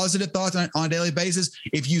think positive thoughts on a daily basis,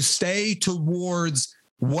 if you stay towards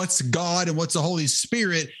what's God and what's the Holy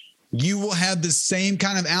Spirit, you will have the same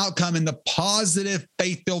kind of outcome in the positive,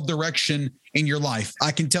 faith-filled direction in your life.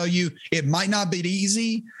 I can tell you, it might not be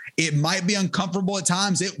easy. It might be uncomfortable at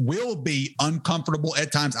times. It will be uncomfortable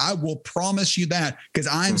at times. I will promise you that, because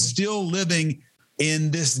I'm still living in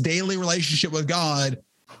this daily relationship with God,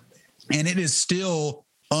 and it is still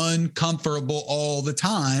uncomfortable all the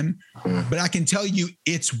time. But I can tell you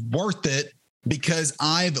it's worth it, because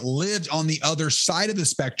I've lived on the other side of the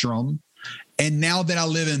spectrum. And now that I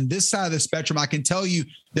live in this side of the spectrum, I can tell you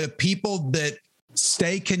that people that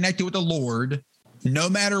stay connected with the Lord, no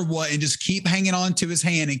matter what, and just keep hanging on to his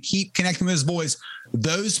hand and keep connecting with his voice,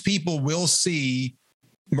 those people will see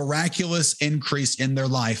miraculous increase in their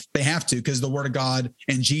life. They have to, because the word of God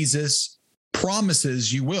and Jesus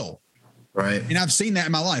promises you will. Right. And I've seen that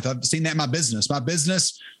in my life. I've seen that in my business.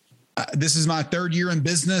 This is my third year in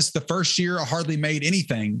business. The first year, I hardly made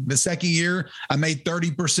anything. The second year, I made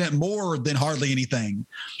 30% more than hardly anything.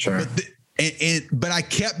 Sure. But I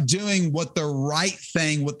kept doing what the right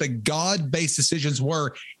thing, what the God-based decisions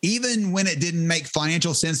were, even when it didn't make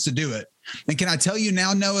financial sense to do it. And can I tell you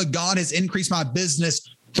now, Noah, God has increased my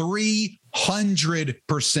business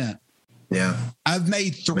 300%. Yeah. I've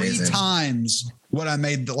made three times what I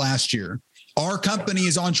made the last year. Our company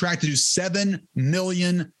is on track to do $7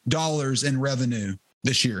 million in revenue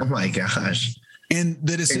this year. Oh my gosh. And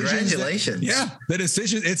the decision, congratulations. the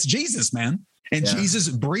decision, it's Jesus, man. and Yeah. Jesus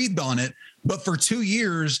breathed on it. But for 2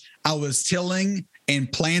 years, I was tilling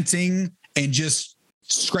and planting and just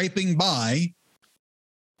scraping by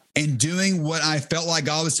and doing what I felt like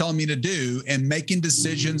God was telling me to do and making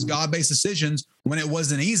decisions, God-based decisions, when it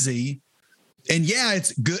wasn't easy. And yeah,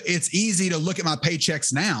 it's good. It's easy to look at my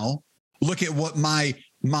paychecks now, look at what my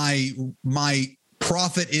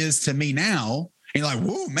profit is to me now. And you're like,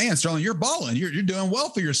 whoa, man, Sterling, you're balling. You're doing well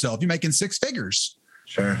for yourself. You're making six figures.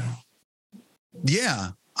 Sure. Yeah,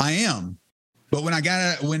 I am. But when I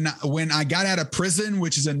got out of prison,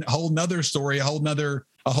 which is a whole nother story, a whole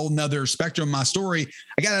nother spectrum of my story,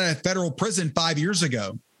 I got out of federal prison 5 years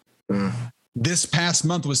ago. This past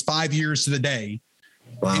month was 5 years to the day.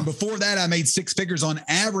 Wow. And before that, I made six figures on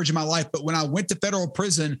average in my life. But when I went to federal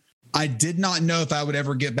prison, I did not know if I would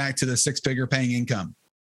ever get back to the six-figure paying income.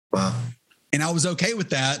 Wow. And I was okay with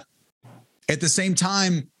that. At the same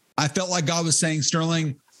time, I felt like God was saying,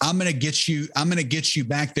 Sterling, I'm going to get you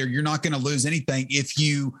back there. You're not going to lose anything if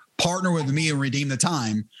you partner with me and redeem the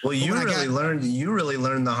time. Well, you really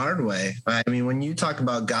learned the hard way. I mean, when you talk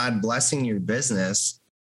about God blessing your business,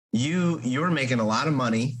 you were making a lot of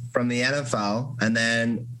money from the NFL and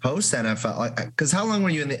then post NFL. Because how long were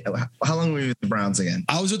you with the Browns again?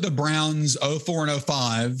 I was with the Browns 04 and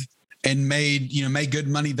 05 and made good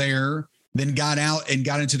money there. Then got out and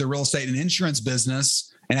got into the real estate and insurance business.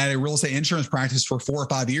 And had a real estate insurance practice for 4 or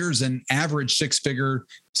 5 years and averaged six figure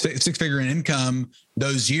in income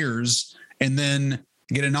those years. And then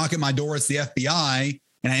get a knock at my door. It's the FBI.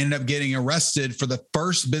 And I ended up getting arrested for the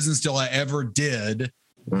first business deal I ever did.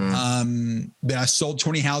 That I sold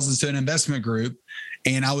 20 houses to an investment group.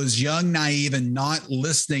 And I was young, naive, and not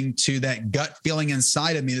listening to that gut feeling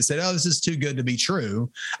inside of me that said, oh, this is too good to be true.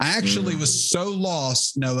 I actually was so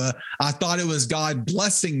lost, Noah. I thought it was God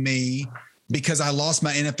blessing me because I lost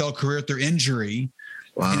my NFL career through injury.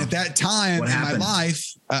 Wow. And at that time in my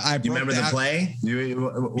life, I do you remember the play?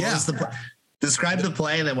 What was the play? Describe the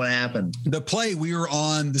play and then what happened. The play, we were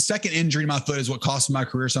on the second injury to my foot is what cost me my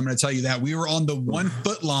career. So I'm going to tell you that. We were on the 1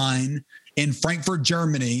 foot line in Frankfurt,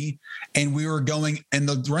 Germany, and we were going, and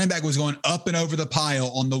the running back was going up and over the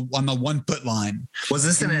pile on the 1 foot line. Was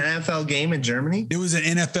this an NFL game in Germany? It was an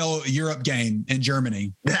NFL Europe game in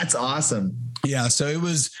Germany. That's awesome. Yeah. So it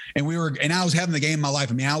was, and I was having the game of my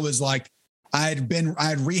life. I mean, I was like, I had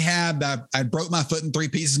rehabbed. I broke my foot in 3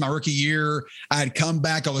 pieces my rookie year. I had come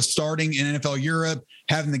back. I was starting in NFL Europe,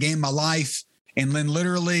 having the game of my life. And then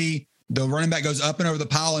literally the running back goes up and over the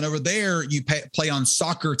pile, and over there you play on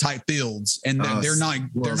soccer type fields, and they're not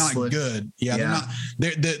good. Yeah.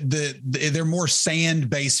 They're more sand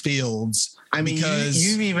based fields. I mean,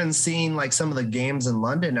 you've even seen like some of the games in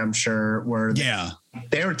London, I'm sure, where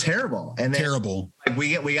they were terrible. And terrible. Like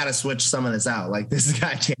we got to switch some of this out. Like this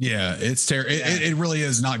guy. Yeah, it's terrible. It really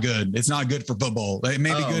is not good. It's not good for football. It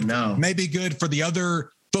may be good. No. Maybe good for the other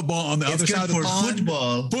football on the other side of the pond.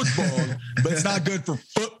 Football, but it's not good for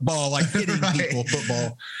football, like hitting people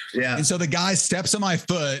football. Yeah. And so the guy steps on my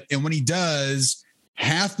foot, and when he does,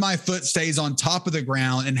 half my foot stays on top of the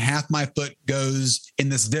ground and half my foot goes in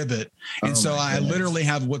this divot. And so I literally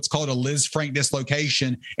have what's called a Liz Frank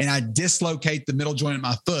dislocation, and I dislocate the middle joint of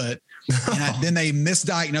my foot. And then they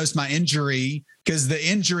misdiagnosed my injury, because the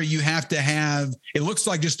injury you have to have, it looks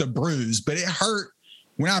like just a bruise, but it hurt.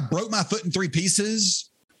 When I broke my foot in 3 pieces,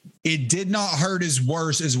 it did not hurt as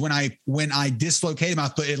worse as when I dislocated my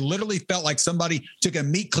foot. It literally felt like somebody took a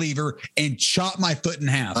meat cleaver and chopped my foot in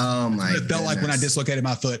half. Oh my! It felt like when I dislocated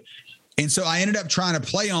my foot. And so I ended up trying to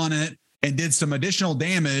play on it and did some additional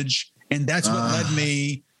damage. And that's what led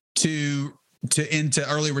me into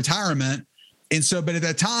early retirement. And so, but at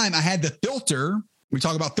that time I had the filter. We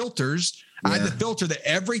talk about filters. I had the filter that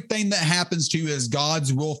everything that happens to you is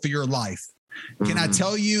God's will for your life. Can I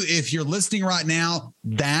tell you, if you're listening right now,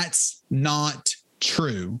 that's not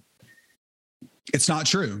true. It's not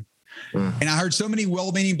true. And I heard so many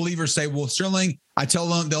well-meaning believers say, well, Sterling, I tell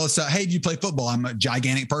them, they'll say, hey, do you play football? I'm a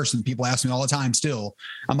gigantic person. People ask me all the time still.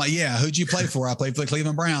 I'm like, yeah, who'd you play for? I played for the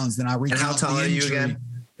Cleveland Browns. Then I reached out. How tall are you again?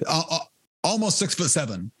 Almost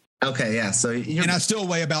 6'7". Okay. Yeah. So and I still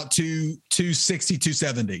weigh about 260,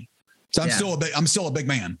 270. So I'm still a big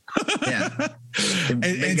man. Yeah.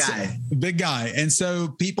 Big guy. Big guy. And so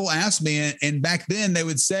people ask me, and back then they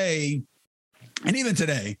would say, and even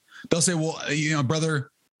today, they'll say, well,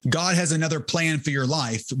 brother, God has another plan for your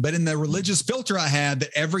life. But in the religious filter I had, that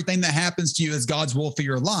everything that happens to you is God's will for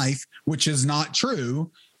your life, which is not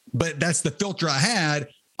true. But that's the filter I had.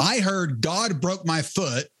 I heard God broke my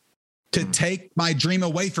foot to take my dream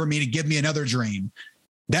away from me to give me another dream.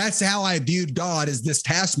 That's how I viewed God, as this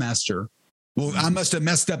taskmaster. Well, I must have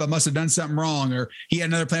messed up. I must have done something wrong. Or he had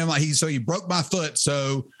another plan. So he broke my foot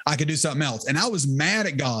so I could do something else. And I was mad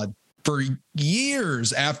at God for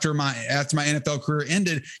years after my NFL career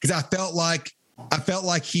ended, because I felt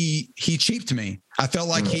like he cheaped me. I felt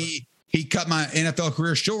like he cut my NFL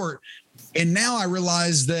career short. And now I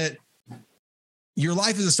realize that your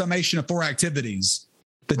life is a summation of 4 activities.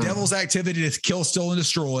 The devil's activity to kill, steal, and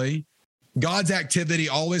destroy. God's activity,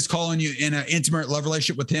 always calling you in an intimate love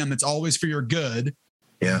relationship with him. That's always for your good.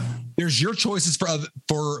 Yeah. There's your choices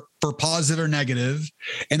for positive or negative.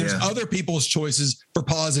 And there's other people's choices for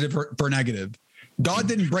positive or for negative. God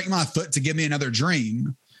didn't break my foot to give me another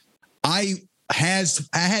dream. I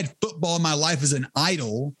had football in my life as an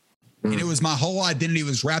idol. And it was my whole identity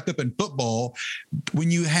was wrapped up in football. When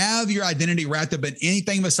you have your identity wrapped up in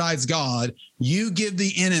anything besides God, you give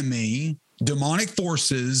the enemy, demonic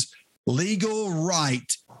forces, legal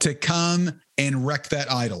right to come and wreck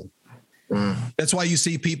that idol. That's why you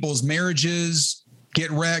see people's marriages get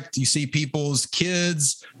wrecked. You see people's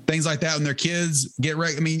kids, things like that, when their kids get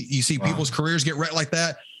wrecked. I mean, you see people's careers get wrecked like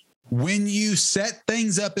that. When you set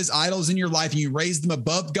things up as idols in your life and you raise them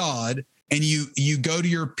above God, and you go to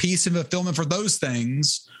your peace and fulfillment for those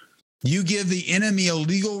things, you give the enemy a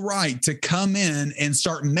legal right to come in and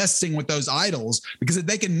start messing with those idols, because if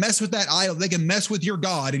they can mess with that idol, they can mess with your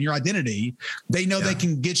God and your identity. They know they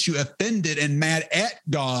can get you offended and mad at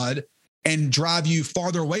God and drive you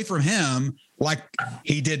farther away from him, like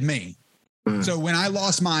he did me. So when I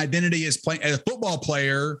lost my identity as a football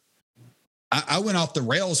player, I went off the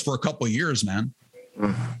rails for a couple of years, man.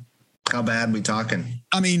 How bad we talking?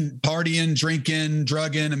 I mean, partying, drinking,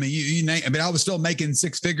 drugging. I mean, you name. I mean, I was still making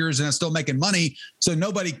 6 figures and I was still making money, so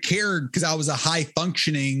nobody cared because I was a high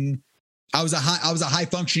functioning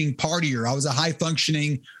partier. I was a high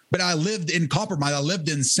functioning, but I lived in compromise. I lived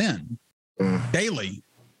in sin daily.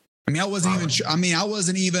 I mean,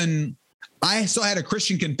 I still had a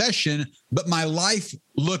Christian confession, but my life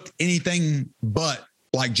looked anything but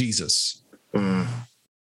like Jesus.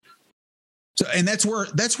 So, and that's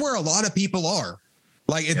where a lot of people are.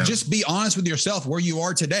 Like, just be honest with yourself where you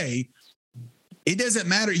are today. It doesn't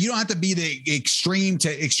matter. You don't have to be the extreme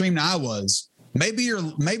that I was. Maybe you're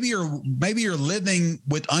living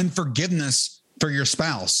with unforgiveness for your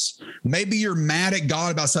spouse. Maybe you're mad at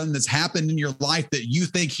God about something that's happened in your life that you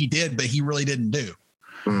think he did, but he really didn't do.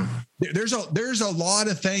 There's a lot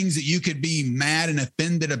of things that you could be mad and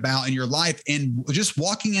offended about in your life, and just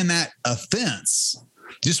walking in that offense,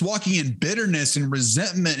 just walking in bitterness and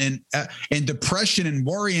resentment and depression and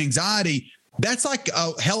worry, anxiety, that's like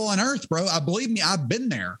hell on earth, bro. Believe me, I've been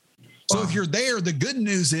there. So if you're there, the good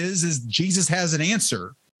news is Jesus has an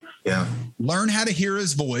answer. Yeah. Learn how to hear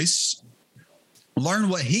his voice, learn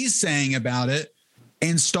what he's saying about it,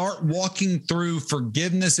 and start walking through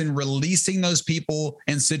forgiveness and releasing those people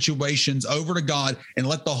and situations over to God, and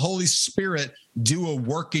let the Holy Spirit do a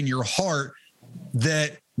work in your heart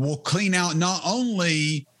that will clean out not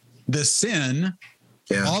only the sin,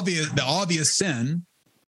 the obvious sin,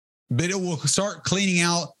 but it will start cleaning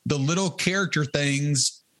out the little character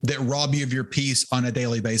things that rob you of your peace on a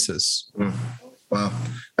daily basis. Wow,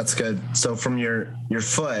 that's good. So from your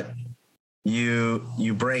foot,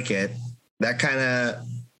 you break it. That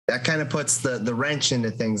kind of puts the wrench into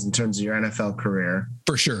things in terms of your NFL career.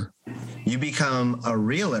 For sure. You become a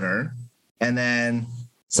realtor, and then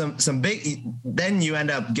then you end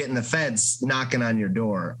up getting the feds knocking on your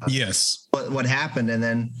door. Yes. What happened? And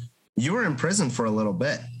then you were in prison for a little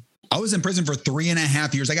bit. I was in prison for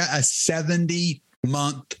 3.5 years. I got a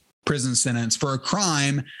 70-month prison sentence for a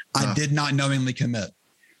crime I did not knowingly commit.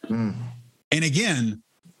 And again,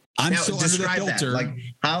 I'm still under the filter. Like,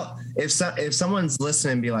 how, if someone's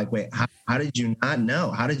listening and be like, wait, how did you not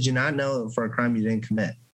know? How did you not know for a crime you didn't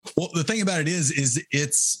commit? Well, the thing about it is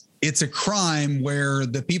it's a crime where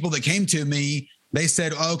the people that came to me, they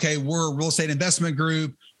said, okay, we're a real estate investment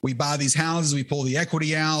group. We buy these houses, we pull the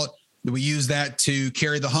equity out, we use that to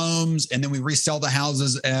carry the homes, and then we resell the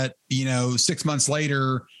houses at, 6 months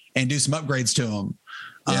later and do some upgrades to them.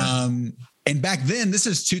 Yeah. And back then, this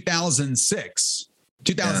is 2006.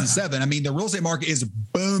 2007. Yeah. I mean, the real estate market is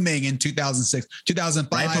booming in 2006,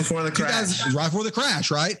 2005. Right before the crash. Right before the crash,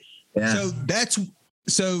 right? Yeah.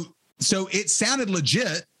 So it sounded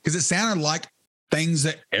legit because it sounded like things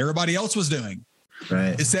that everybody else was doing.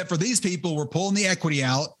 Right. Except for these people were pulling the equity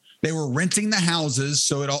out. They were renting the houses,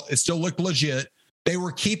 so it still looked legit. They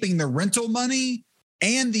were keeping the rental money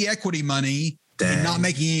and the equity money and not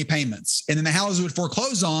making any payments. And then the houses would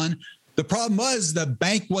foreclose on. The problem was the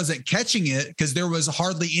bank wasn't catching it because there was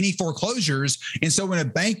hardly any foreclosures. And so when a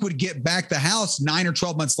bank would get back the house 9 or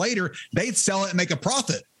 12 months later, they'd sell it and make a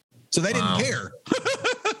profit. So they didn't care.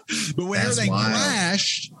 But when everything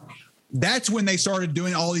crashed, that's when they started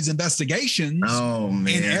doing all these investigations. Oh,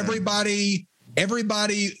 man. And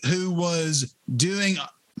everybody who was doing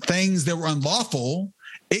things that were unlawful,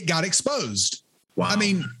 it got exposed. Wow. I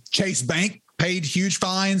mean, Chase Bank paid huge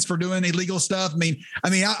fines for doing illegal stuff. I mean,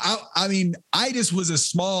 I just was a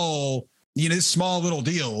small little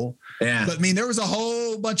deal. Yeah. But I mean, there was a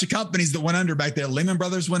whole bunch of companies that went under back there. Lehman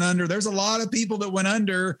Brothers went under. There's a lot of people that went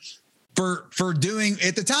under for doing,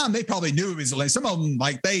 at the time, they probably knew it was illegal. Some of them,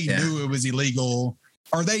 like, they knew it was illegal,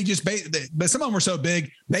 or they just, but some of them were so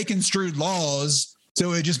big, they construed laws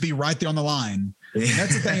so it would just be right there on the line. Yeah. And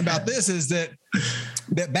that's the thing about this, is that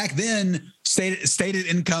back then, stated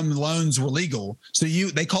income loans were legal. So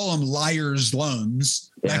they call them liar's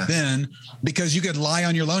loans back then, because you could lie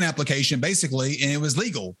on your loan application basically, and it was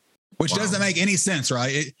legal, which doesn't make any sense,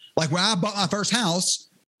 right? Like when I bought my first house,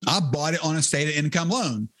 I bought it on a stated income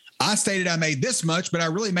loan. I stated I made this much, but I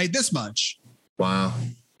really made this much. Wow.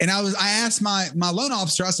 And I asked my loan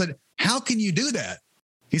officer, I said, how can you do that?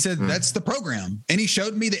 He said, that's the program. And he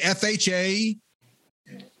showed me the FHA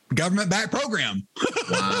government-backed program.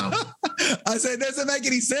 Wow. I said, it doesn't make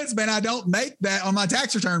any sense, man. I don't make that on my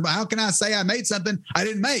tax return, but how can I say I made something I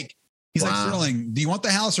didn't make? He's like, Sterling, do you want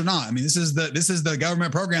the house or not? I mean, this is the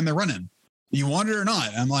government program they're running. You want it or not?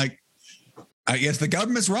 I'm like, I guess the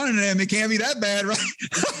government's running it, and it can't be that bad, right?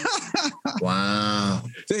 Wow.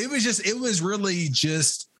 So it was really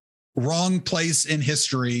just wrong place in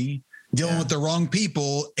history, dealing with the wrong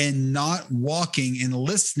people, and not walking and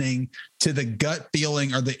listening to the gut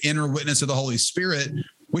feeling or the inner witness of the Holy Spirit,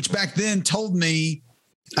 which back then told me,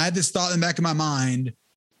 I had this thought in the back of my mind,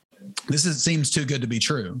 seems too good to be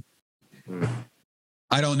true.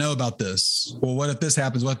 I don't know about this. Well, what if this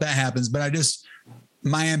happens? What if that happens? But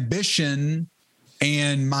my ambition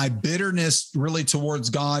and my bitterness really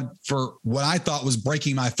towards God for what I thought was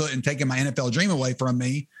breaking my foot and taking my NFL dream away from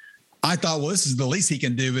me, I thought, well, this is the least he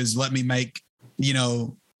can do, is let me make,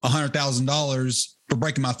 $100,000 for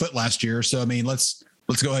breaking my foot last year. So, I mean, let's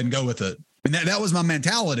go ahead and go with it. And that was my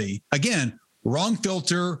mentality. Again, wrong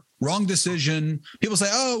filter, wrong decision. People say,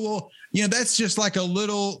 oh, well, that's just like a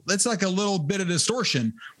little bit of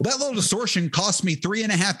distortion. Well, that little distortion cost me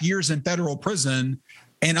 3.5 years in federal prison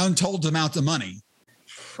and untold amounts of money.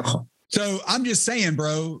 So I'm just saying,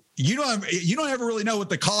 bro, you don't ever really know what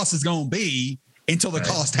the cost is going to be until the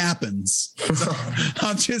cost happens. So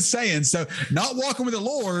I'm just saying. So not walking with the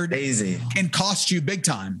Lord can cost you big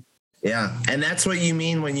time. Yeah. And that's what you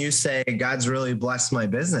mean when you say God's really blessed my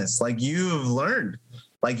business. Like, you've learned,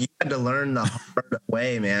 like, you had to learn the hard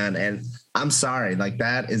way, man. And I'm sorry, like,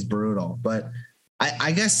 that is brutal. But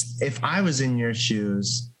I guess if I was in your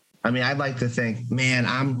shoes, I mean, I'd like to think, man,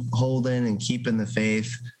 I'm holding and keeping the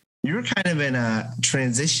faith. You were kind of in a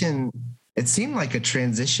transition. It seemed like a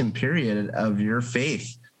transition period of your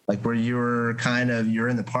faith, like where you're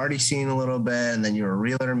in the party scene a little bit, and then you're a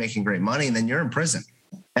realtor making great money, and then you're in prison.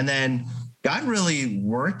 And then God really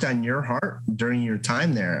worked on your heart during your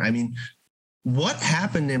time there. I mean, what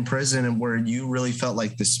happened in prison and where you really felt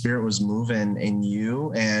like the Spirit was moving in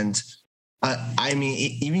you? And I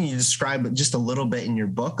mean, even you describe just a little bit in your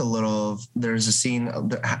book, there's a scene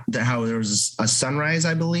how there was a sunrise,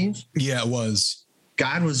 I believe. Yeah, it was.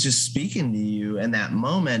 God was just speaking to you in that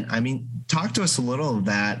moment. I mean, talk to us a little of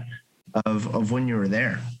that, of when you were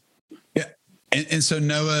there. Yeah. And so,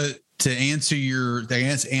 Noah, to answer your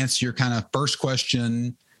kind of first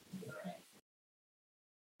question,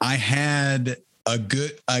 I had a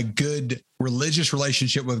good religious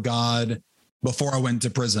relationship with God before I went to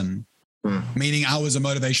prison. Meaning I was a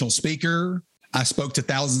motivational speaker. I spoke to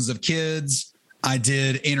thousands of kids. I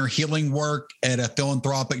did inner healing work at a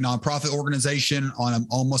philanthropic nonprofit organization on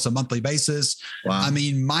almost a monthly basis. Wow. I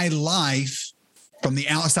mean, my life from the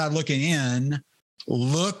outside looking in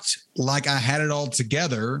looked like I had it all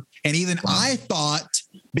together. And even I thought,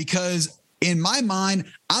 because in my mind,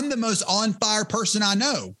 I'm the most on fire person I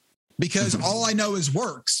know, because all I know is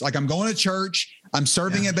works. Like, I'm going to church, I'm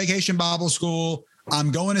serving at Vacation Bible School,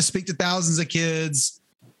 I'm going to speak to thousands of kids.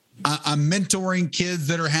 I'm mentoring kids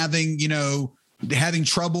that are having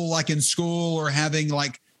trouble, like in school, or having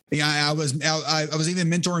I was even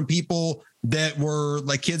mentoring people that were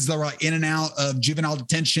like kids that were like in and out of juvenile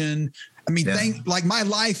detention. I mean, like my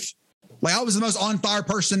life, like I was the most on fire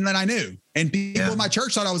person that I knew, and people in my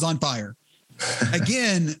church thought I was on fire.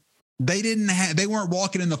 Again, they weren't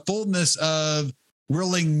walking in the fullness of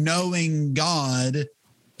really knowing God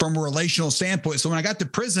from a relational standpoint. So when I got to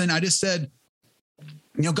prison, I just said,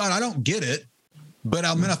 God, I don't get it, but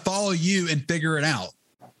I'm going to follow you and figure it out.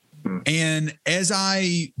 And as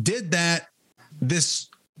I did that, this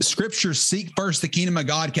scripture, seek first the kingdom of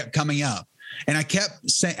God, kept coming up. And I kept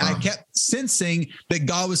saying, I kept sensing that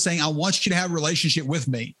God was saying, I want you to have a relationship with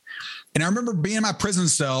me. And I remember being in my prison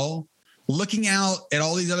cell, looking out at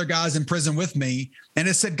all these other guys in prison with me. And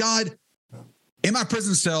it said, God, in my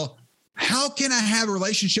prison cell, how can I have a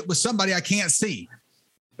relationship with somebody I can't see?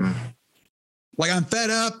 Like, I'm fed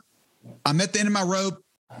up. I'm at the end of my rope.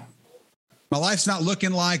 My life's not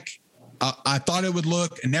looking like I thought it would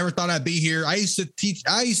look, and never thought I'd be here. I used to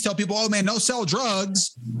tell people, oh man, don't sell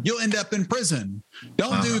drugs. You'll end up in prison.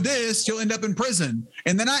 Don't do this. You'll end up in prison.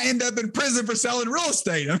 And then I end up in prison for selling real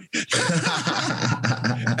estate. And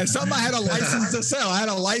something I had a license to sell. I had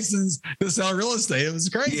a license to sell real estate. It was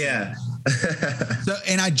crazy. Yeah.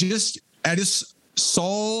 And I just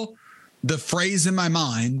saw the phrase in my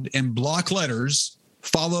mind in block letters,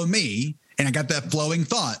 follow me. And I got that flowing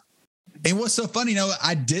thought. And what's so funny,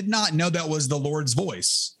 I did not know that was the Lord's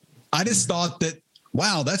voice. I just thought that,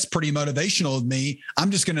 wow, that's pretty motivational of me.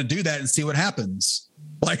 I'm just going to do that and see what happens.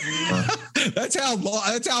 Like that's how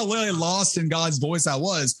really lost in God's voice I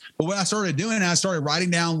was. But what I started doing, I started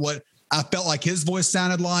writing down what I felt like his voice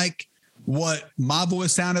sounded like, what my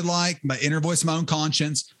voice sounded like, my inner voice, my own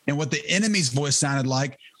conscience, and what the enemy's voice sounded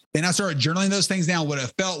like. And I started journaling those things down, what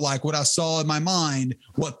it felt like, what I saw in my mind,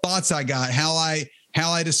 what thoughts I got, how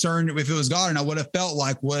I discerned if it was God or not, what it felt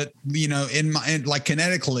like, what, like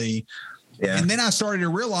kinetically. Yeah. And then I started to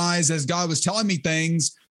realize as God was telling me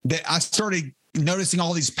things that I started noticing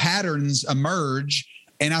all these patterns emerge,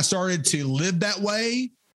 and I started to live that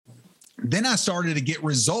way. Then I started to get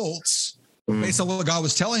results based on what God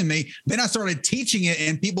was telling me. Then I started teaching it,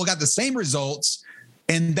 and people got the same results.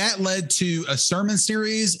 And that led to a sermon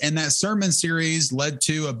series, and that sermon series led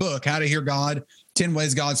to a book, How to Hear God, 10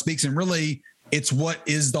 Ways God Speaks. And really, it's what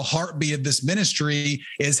is the heartbeat of this ministry,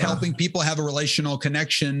 is helping people have a relational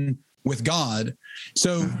connection with God.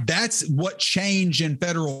 So that's what changed in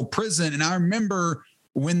federal prison. And I remember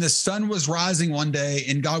when the sun was rising one day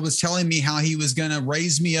and God was telling me how he was going to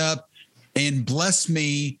raise me up and bless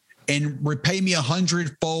me and repay me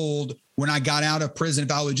 100-fold when I got out of prison,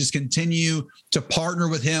 if I would just continue to partner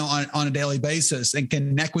with him on a daily basis and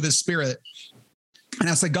connect with his spirit. And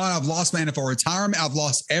I said, God, I've lost my NFL retirement. I've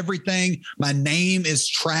lost everything. My name is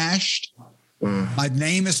trashed. My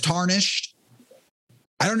name is tarnished.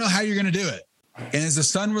 I don't know how you're going to do it. And as the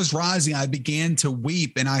sun was rising, I began to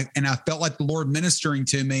weep, and I felt like the Lord ministering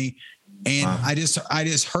to me. And I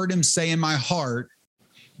just heard him say in my heart,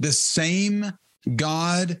 the same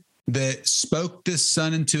God that spoke this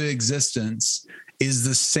sun into existence is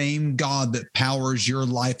the same God that powers your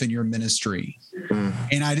life and your ministry.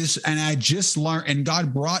 And I just learned, and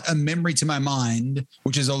God brought a memory to my mind,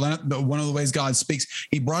 which is one of the ways God speaks.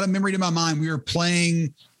 He brought a memory to my mind. We were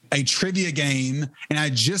playing a trivia game, and I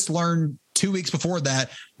just learned 2 weeks before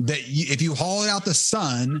that if you haul out the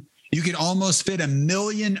sun, you can almost fit 1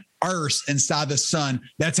 million Earths inside the sun.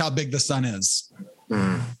 That's how big the sun is.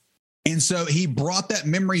 And so he brought that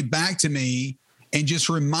memory back to me and just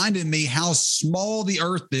reminded me how small the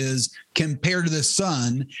earth is compared to the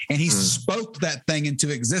sun. And he spoke that thing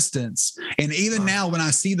into existence. And even now, when I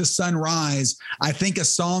see the sun rise, I think of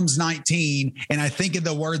Psalms 19, and I think of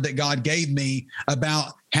the word that God gave me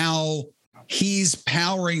about how he's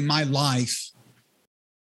powering my life.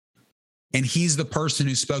 And he's the person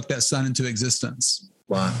who spoke that sun into existence.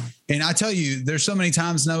 Wow. And I tell you, there's so many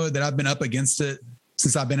times, Noah, that I've been up against it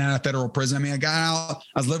since I've been out of federal prison. I mean, I got out,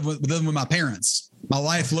 I was living with my parents. My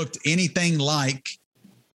life looked anything like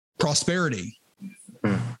prosperity.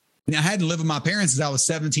 I hadn't lived with my parents since I was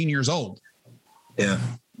 17 years old. Yeah.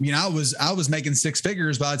 I was making 6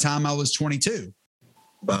 figures by the time I was 22.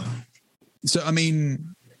 Wow. So, I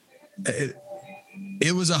mean,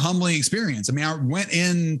 it was a humbling experience. I mean, I went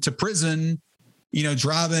into prison,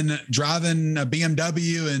 driving a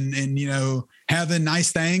BMW and having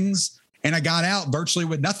nice things. And I got out virtually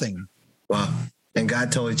with nothing. Wow. And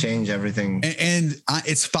God totally changed everything. And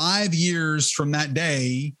it's 5 years from that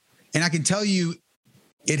day. And I can tell you,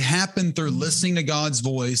 it happened through listening to God's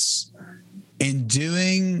voice and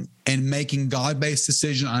doing and making God-based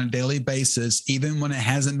decisions on a daily basis, even when it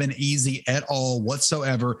hasn't been easy at all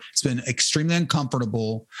whatsoever. It's been extremely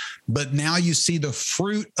uncomfortable. But now you see the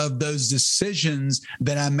fruit of those decisions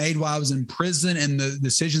that I made while I was in prison and the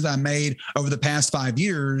decisions I made over the past 5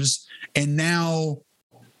 years. And now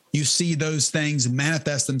you see those things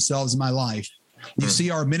manifest themselves in my life. You see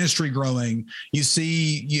our ministry growing. You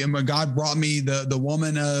see, God brought me the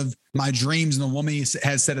woman of my dreams and the woman he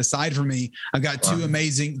has set aside for me. I've got two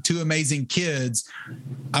amazing kids.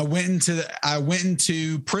 I went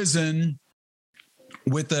into prison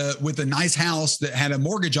with a nice house that had a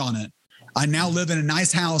mortgage on it. I now live in a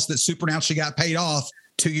nice house that supernaturally got paid off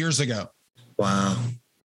 2 years ago. Wow.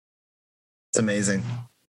 It's amazing.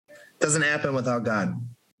 Doesn't happen without God.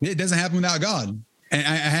 It doesn't happen without God. And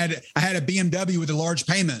I had a BMW with a large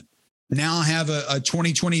payment. Now I have a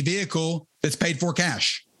 2020 vehicle that's paid for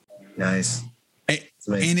cash. Nice.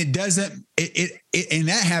 And it doesn't, and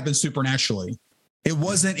that happens supernaturally. It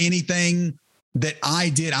wasn't anything that I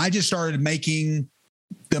did. I just started making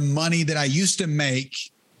the money that I used to make,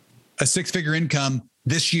 a 6-figure income,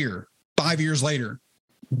 this year, 5 years later.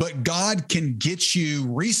 But God can get you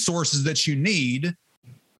resources that you need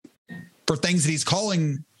for things that he's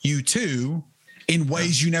calling you to in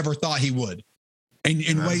ways you never thought he would, and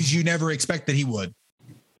in ways you never expected he would.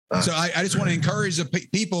 So I just want to encourage the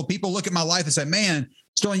people look at my life and say, man,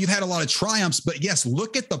 Sterling, you've had a lot of triumphs, but yes,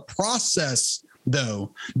 look at the process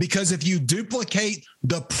though, because if you duplicate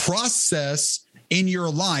the process in your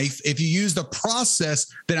life, if you use the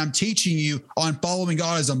process that I'm teaching you on following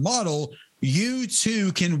God as a model, you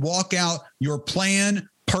too can walk out your plan,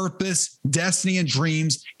 purpose, destiny, and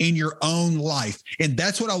dreams in your own life. And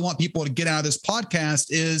that's what I want people to get out of this podcast,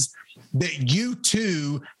 is that you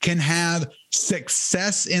too can have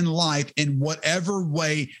success in life in whatever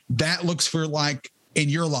way that looks for like in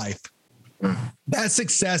your life. That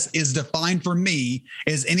success is defined for me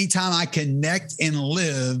as anytime I connect and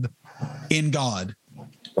live in God.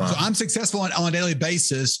 Wow. So I'm successful on a daily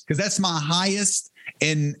basis because that's my highest,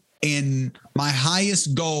 and my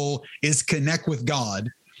highest goal is connect with God.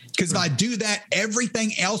 Because if I do that,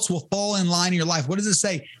 everything else will fall in line in your life. What does it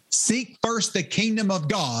say? Seek first the kingdom of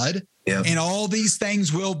God, and all these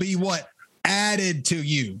things will be what? Added to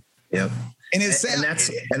you. Yep. And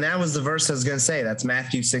that was the verse I was going to say. That's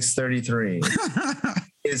Matthew 6:33.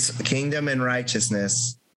 Is kingdom and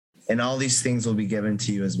righteousness, and all these things will be given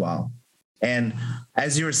to you as well. And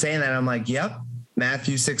as you were saying that, I'm like, yep,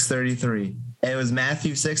 Matthew 6:33. It was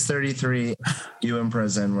Matthew 6:33, you in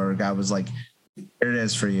prison, where God was like, here it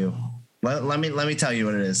is for you. Let me tell you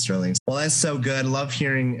what it is, Sterling. Well, that's so good. Love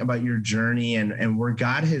hearing about your journey and where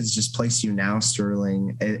God has just placed you now,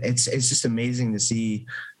 Sterling. It's just amazing to see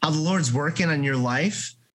how the Lord's working on your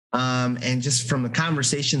life. And just from the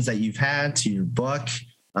conversations that you've had to your book,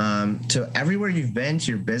 to everywhere you've been,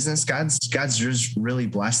 to your business, God's just really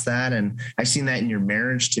blessed that. And I've seen that in your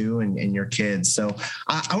marriage too, and your kids. So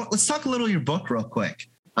let's talk a little your book real quick.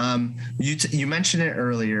 You mentioned it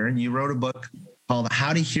earlier. You wrote a book called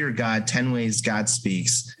How to Hear God, 10 Ways God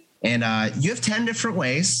Speaks. And you have 10 different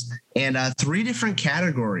ways and 3 different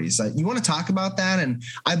categories. You want to talk about that? And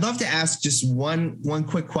I'd love to ask just one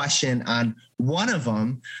quick question on one of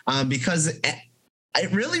them, because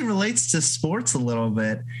it really relates to sports a little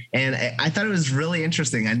bit. And I thought it was really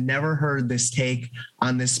interesting. I never heard this take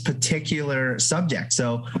on this particular subject.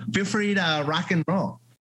 So feel free to rock and roll.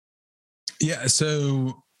 Yeah.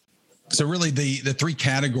 So really the 3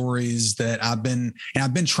 categories that I've been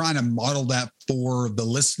trying to model that for the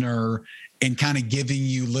listener, and kind of giving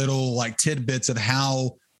you little like tidbits of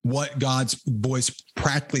what God's voice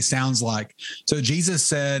practically sounds like. So Jesus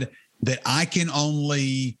said that I can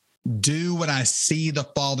only do what I see the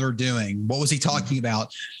Father doing. What was he talking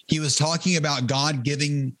about? He was talking about God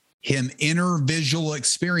giving him inner visual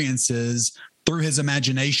experiences through his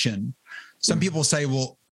imagination. Some people say,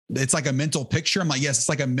 well, it's like a mental picture. I'm like, yes, it's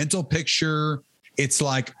like a mental picture. It's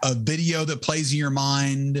like a video that plays in your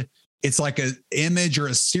mind. It's like an image or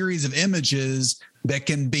a series of images that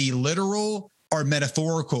can be literal or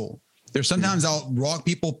metaphorical. There's sometimes I'll walk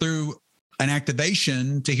people through an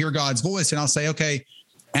activation to hear God's voice, and I'll say, okay,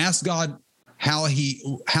 ask God how he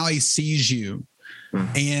sees you.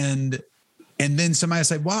 And then somebody will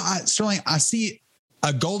say, well, Sterling, I see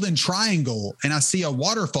a golden triangle and I see a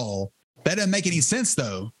waterfall. That doesn't make any sense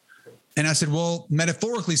though. And I said, well,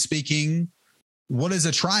 metaphorically speaking, what is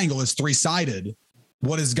a triangle? It's 3-sided.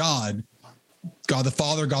 What is God? God the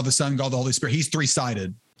Father, God the Son, God the Holy Spirit. He's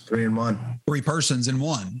 3-sided. 3 in 1. 3 persons in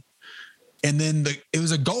one. And then it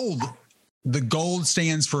was a gold. The gold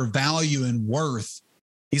stands for value and worth.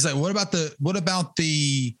 He's like, what about the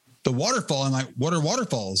waterfall? I'm like, what are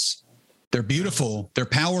waterfalls? They're beautiful. They're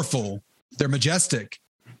powerful. They're majestic.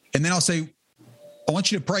 And then I'll say, I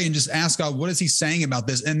want you to pray and just ask God, what is he saying about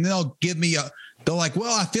this? And they'll give me they're like,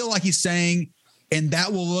 well, I feel like he's saying, and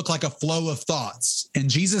that will look like a flow of thoughts. And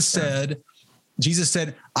Jesus said,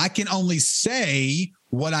 I can only say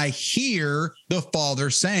what I hear the Father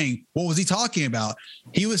saying. What was he talking about?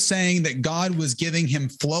 He was saying that God was giving him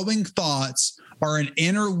flowing thoughts, or an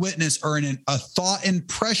inner witness, or a thought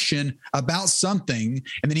impression about something,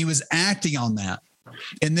 and then he was acting on that.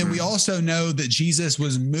 And then we also know that Jesus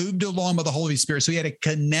was moved along by the Holy Spirit. So he had a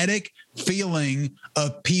kinetic feeling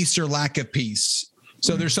of peace or lack of peace.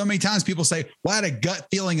 So there's so many times people say, well, I had a gut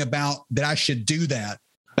feeling about that I should do that.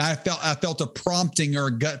 I felt a prompting or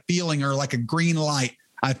a gut feeling or like a green light.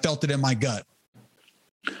 I felt it in my gut.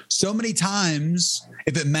 So many times,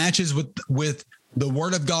 if it matches with the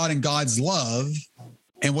word of God and God's love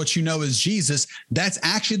and what you know is Jesus, that's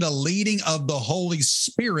actually the leading of the Holy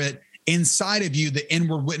Spirit inside of you, the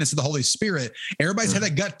inward witness of the Holy Spirit. Everybody's had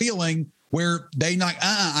that gut feeling where they like,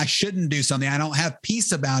 I shouldn't do something. I don't have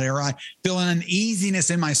peace about it, or I feel an uneasiness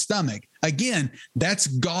in my stomach. Again, that's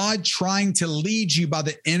God trying to lead you by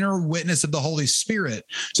the inner witness of the Holy Spirit.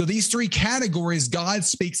 So these three categories, God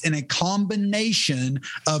speaks in a combination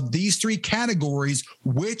of these three categories,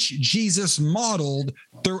 which Jesus modeled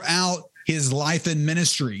throughout his life and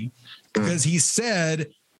ministry, because he said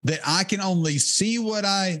that I can only do what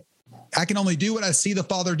I see the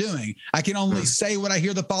Father doing. I can only say what I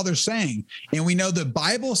hear the Father saying. And we know the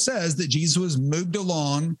Bible says that Jesus was moved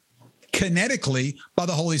along kinetically by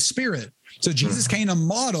the Holy Spirit. So Jesus came to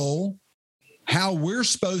model how we're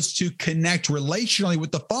supposed to connect relationally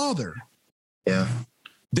with the Father. Yeah.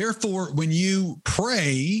 Therefore, when you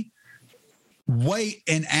pray, wait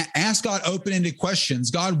and ask God open-ended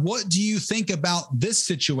questions. God, what do you think about this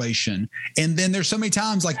situation? And then there's so many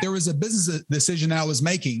times, like there was a business decision that I was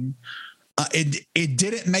making. It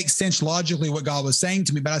didn't make sense logically what God was saying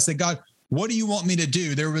to me, but I said, God, what do you want me to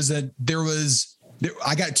do?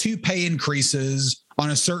 I got 2 pay increases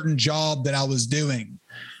on a certain job that I was doing.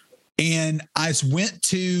 And I went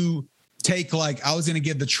to I was going to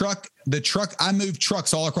give the truck, I moved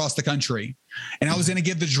trucks all across the country. And I was going to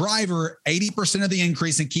give the driver 80% of the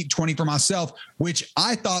increase and keep 20 for myself, which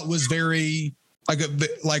I thought was very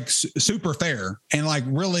super fair. And like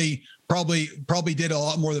really probably did a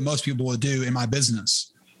lot more than most people would do in my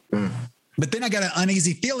business. But then I got an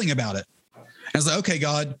uneasy feeling about it. I was like, okay,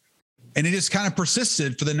 God. And it just kind of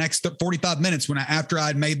persisted for the next 45 minutes after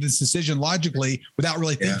I'd made this decision logically without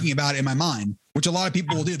really thinking about it in my mind, which a lot of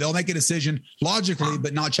people will do. They'll make a decision logically,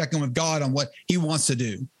 but not checking with God on what he wants to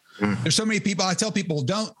do. There's so many people, I tell people,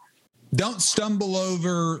 don't stumble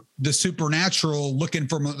over the supernatural looking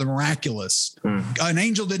for the miraculous. An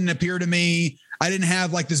angel didn't appear to me. I didn't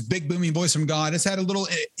have like this big booming voice from God. I just had a little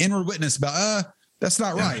inward witness about, that's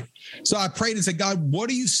not right. So I prayed and said, God, what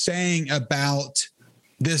are you saying about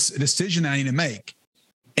this decision that I need to make?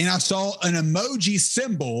 And I saw an emoji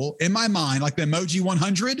symbol in my mind, like the emoji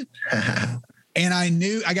 100. And I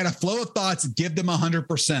knew I got a flow of thoughts, give them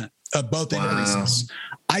 100% of both increases.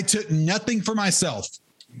 I took nothing for myself,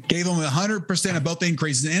 gave them 100% of both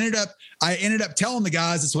increases. And I ended up telling the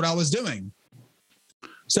guys that's what I was doing.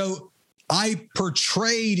 So I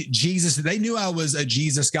portrayed Jesus. They knew I was a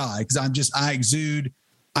Jesus guy because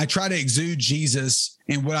I try to exude Jesus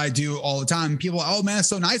in what I do all the time. People are, oh man, that's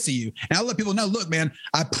so nice of you. And I let people know, look, man,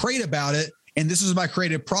 I prayed about it and this is my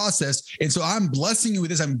creative process. And so I'm blessing you with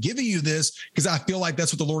this. I'm giving you this because I feel like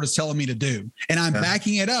that's what the Lord is telling me to do. And I'm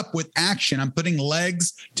backing it up with action. I'm putting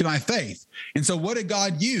legs to my faith. And so what did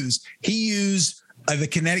God use? He used the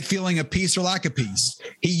kinetic feeling of peace or lack of peace.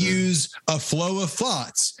 He used a flow of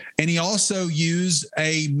thoughts. And he also used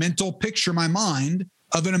a mental picture in my mind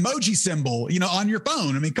of an emoji symbol, on your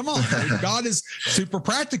phone. I mean, come on, God is super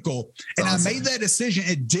practical. And awesome. I made that decision.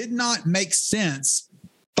 It did not make sense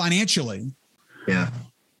financially. Yeah.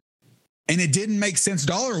 And it didn't make sense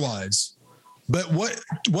dollar-wise. But what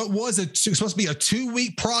was supposed to be a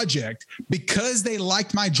 2-week project, because they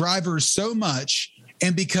liked my drivers so much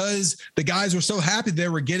and because the guys were so happy they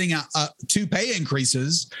were getting 2 pay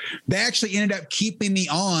increases, they actually ended up keeping me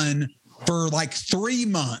on for like 3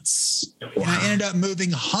 months. Wow. And I ended up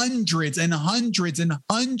moving hundreds and hundreds and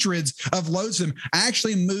hundreds of loads of them. I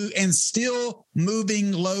actually moved and still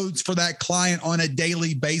moving loads for that client on a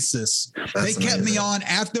daily basis. They kept me on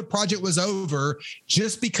after the project was over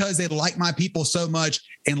just because they liked my people so much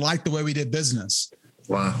and liked the way we did business.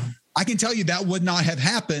 Wow. I can tell you that would not have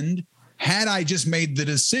happened had I just made the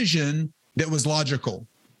decision that was logical.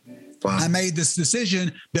 Wow. I made this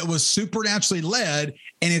decision that was supernaturally led,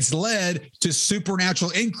 and it's led to supernatural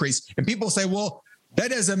increase. And people say, well, that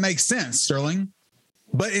doesn't make sense, Sterling.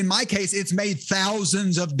 But in my case, it's made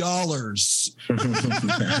thousands of dollars.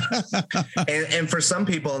 and for some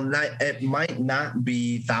people, it might not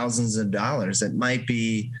be thousands of dollars. It might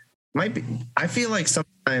be, I feel like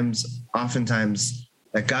oftentimes,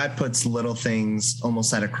 that God puts little things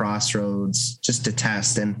almost at a crossroads just to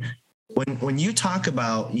test. And when you talk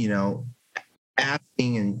about,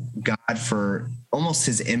 asking and God for almost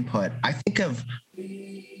his input, I think of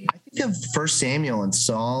 1 Samuel and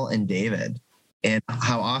Saul and David. and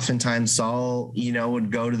how oftentimes Saul,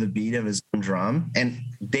 would go to the beat of his own drum. And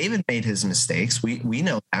David made his mistakes. We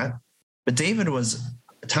know that. But David was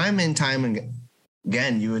time and time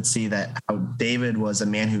again, you would see that how David was a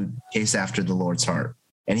man who chased after the Lord's heart.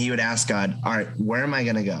 And he would ask God, all right, where am I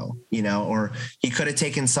going to go? Or he could have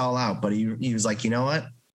taken Saul out, but he was like, you know what?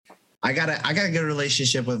 I got a good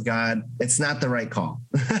relationship with God. It's not the right call.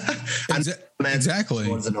 Exactly.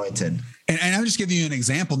 Was anointed. And I'll just give you an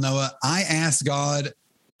example, Noah. I asked God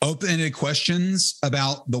open-ended questions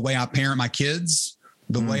about the way I parent my kids,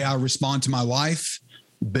 the way I respond to my wife,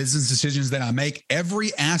 business decisions that I make.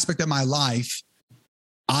 Every aspect of my life,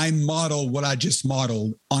 I model what I just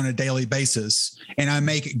modeled on a daily basis. And I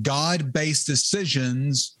make God-based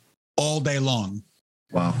decisions all day long.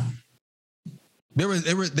 Wow. There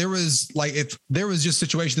was like, if there was just a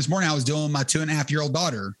situation this morning, I was dealing with my 2.5-year-old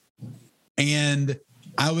daughter, and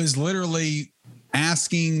I was literally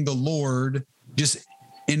asking the Lord just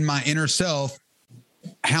in my inner self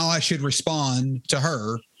how I should respond to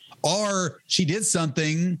her, or she did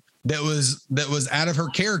something that was out of her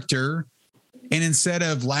character. And instead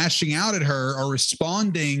of lashing out at her or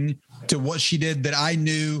responding to what she did that I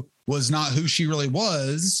knew was not who she really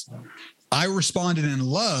was, I responded in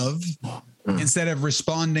love instead of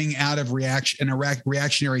responding out of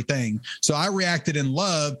reactionary thing. So I reacted in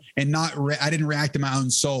love and I didn't react to my own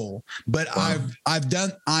soul. But wow.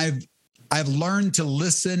 I've learned to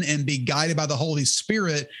listen and be guided by the Holy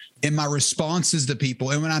Spirit in my responses to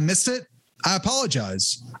people. And when I miss it, I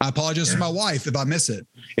apologize. I apologize to my wife if I miss it.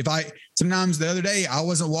 Sometimes the other day I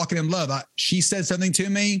wasn't walking in love. She said something to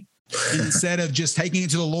me, and instead of just taking it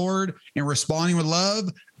to the Lord and responding with love,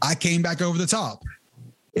 I came back over the top.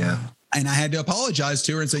 Yeah. And I had to apologize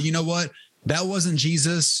to her and say, you know what? That wasn't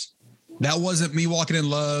Jesus. That wasn't me walking in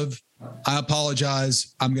love. I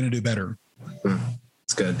apologize. I'm going to do better.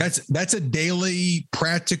 That's good. That's a daily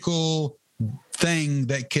practical thing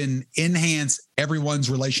that can enhance everyone's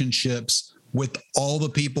relationships with all the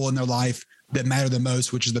people in their life that matter the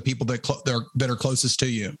most, which is the people that are closest to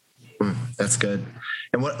you. That's good.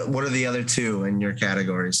 And what are the other two in your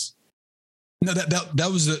categories? No,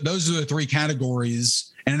 those are the three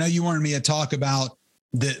categories. And I know you wanted me to talk about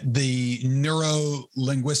the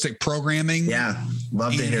neuro-linguistic programming. Yeah,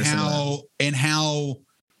 love to hear some of that. And how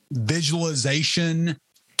visualization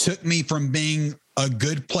took me from being a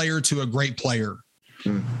good player to a great player.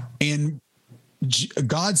 And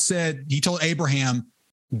God said, he told Abraham,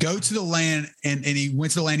 go to the land. And he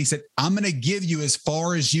went to the land. He said, I'm going to give you as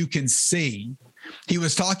far as you can see. He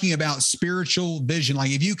was talking about spiritual vision.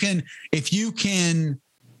 Like if you can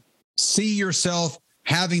see yourself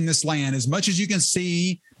having this land, as much as you can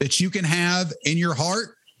see that you can have in your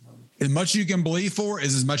heart, as much as you can believe for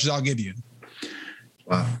is as much as I'll give you.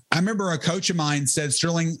 Wow. I remember a coach of mine said,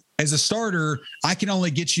 Sterling, as a starter, I can only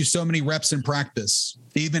get you so many reps in practice,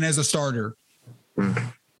 even as a starter.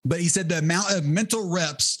 But he said the amount of mental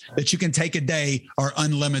reps that you can take a day are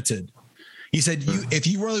unlimited. He said, if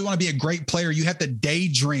you really want to be a great player, you have to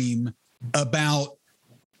daydream about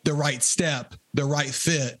the right step, the right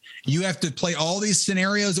fit. You have to play all these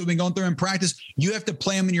scenarios that we've been going through in practice. You have to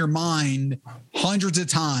play them in your mind hundreds of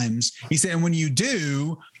times. He said, and when you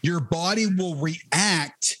do, your body will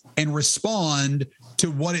react and respond to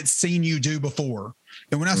what it's seen you do before.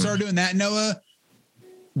 And when I started doing that, Noah,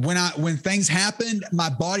 when things happened, my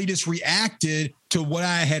body just reacted to what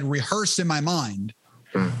I had rehearsed in my mind.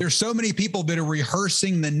 There's so many people that are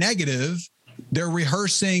rehearsing the negative. They're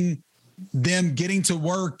rehearsing them getting to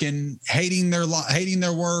work and hating their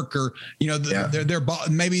work, or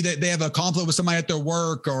maybe they have a conflict with somebody at their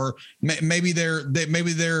work, or maybe they're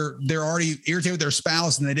already irritated with their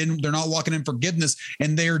spouse and they're not walking in forgiveness,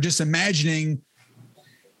 and they're just imagining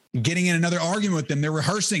getting in another argument with them. They're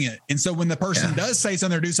rehearsing it, and so when the person does say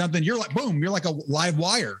something or do something, you're like, boom, you're like a live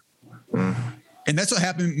wire. And that's what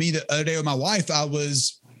happened to me the other day with my wife.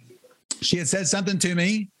 She had said something to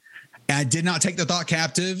me, and I did not take the thought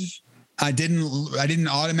captive. I didn't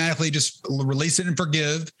automatically just release it and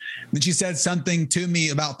forgive. Then she said something to me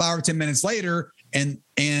about 5 or 10 minutes later, and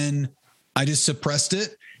I just suppressed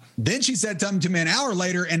it. Then she said something to me an hour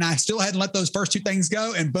later, and I still hadn't let those first two things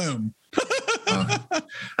go, and boom.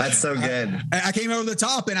 That's so good. I came over the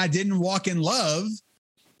top, and I didn't walk in love.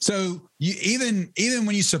 So even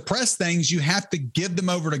when you suppress things, you have to give them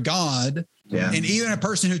over to God. Yeah. And even a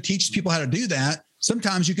person who teaches people how to do that,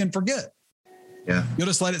 sometimes you can forget. Yeah. You'll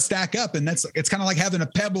just let it stack up. And it's kind of like having a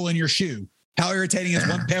pebble in your shoe. How irritating is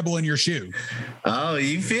one pebble in your shoe? Oh,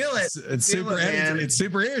 you feel it. It's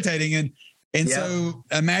super irritating. And so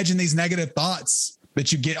imagine these negative thoughts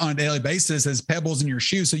that you get on a daily basis as pebbles in your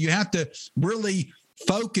shoe. So you have to really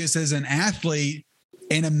focus as an athlete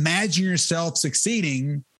and imagine yourself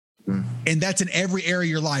succeeding. And that's in every area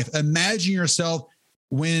of your life. Imagine yourself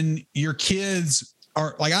when your kids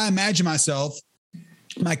are like, I imagine my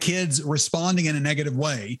kids responding in a negative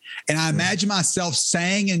way. And I imagine myself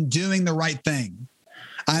saying and doing the right thing.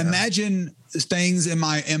 I imagine things in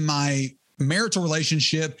my marital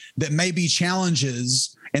relationship that may be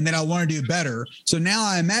challenges and that I want to do better. So now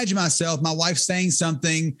I imagine myself, my wife saying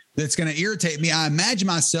something that's going to irritate me. I imagine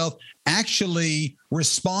myself actually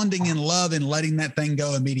responding in love and letting that thing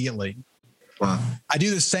go immediately. Wow. I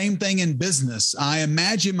do the same thing in business. I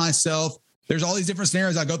imagine myself, there's all these different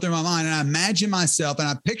scenarios I go through my mind, and I imagine myself and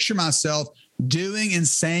I picture myself doing and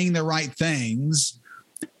saying the right things.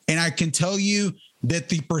 And I can tell you that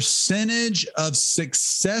the percentage of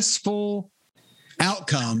successful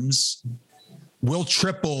outcomes will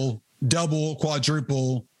triple, double,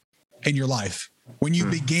 quadruple in your life when you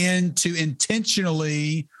begin to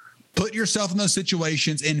intentionally put yourself in those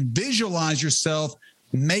situations and visualize yourself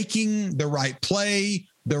making the right play,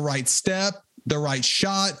 the right step, the right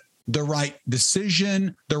shot, the right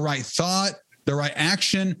decision, the right thought, the right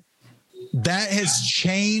action. That has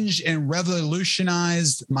changed and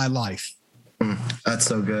revolutionized my life. That's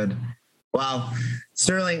so good. Wow.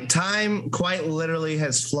 Sterling, time quite literally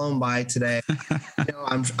has flown by today.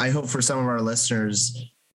 I hope for some of our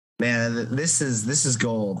listeners, man, this is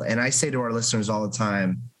gold. And I say to our listeners all the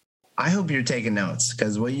time, I hope you're taking notes,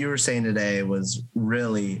 because what you were saying today was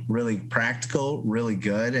really, really practical, really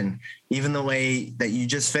good. And even the way that you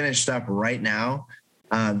just finished up right now,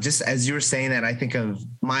 just as you were saying that, I think of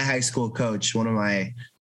my high school coach, one of my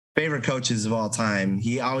favorite coaches of all time.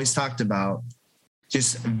 He always talked about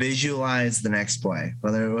just visualize the next play,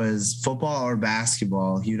 whether it was football or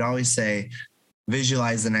basketball. He would always say,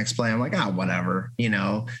 visualize the next play. I'm like, whatever,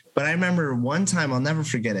 But I remember one time, I'll never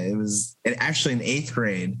forget it. It was actually in 8th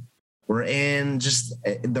grade. We're in just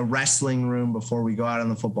the wrestling room before we go out on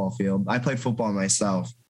the football field. I played football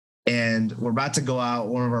myself, and we're about to go out,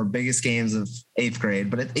 one of our biggest games of 8th grade,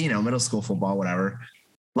 but middle school football, whatever.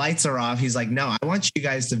 Lights are off. He's like, no, I want you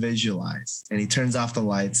guys to visualize. And he turns off the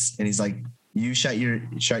lights and he's like, you shut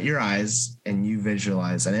your eyes and you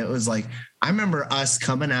visualize. And it was like, I remember us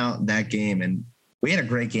coming out that game and we had a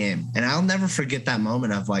great game. And I'll never forget that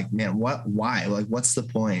moment of like, man, why? Like, what's the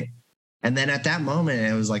point? And then at that moment,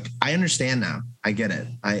 it was like, I understand now. I get it.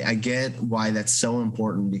 I get why that's so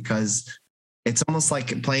important, because it's almost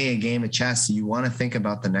like playing a game of chess. You want to think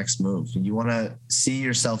about the next move. You want to see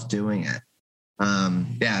yourself doing it.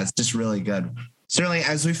 It's just really good. Sterling,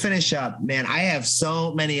 as we finish up, man, I have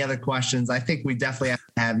so many other questions. I think we definitely have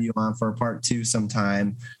to have you on for a part 2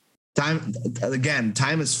 sometime. Time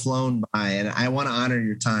has flown by, and I want to honor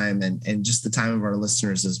your time and just the time of our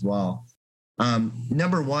listeners as well.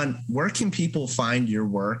 Number one, where can people find your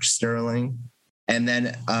work, Sterling? And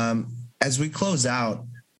then as we close out,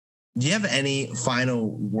 do you have any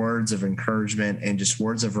final words of encouragement and just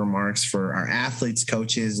words of remarks for our athletes,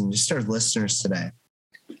 coaches, and just our listeners today?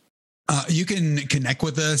 You can connect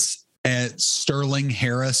with us at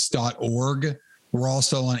sterlingharris.org. We're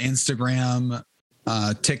also on Instagram,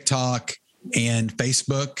 TikTok, and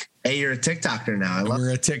Facebook. Hey, you're a TikToker now.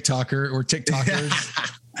 We're a TikToker. We're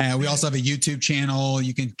TikTokers. We also have a YouTube channel.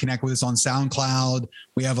 You can connect with us on SoundCloud.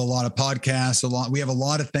 We have a lot of podcasts. We have a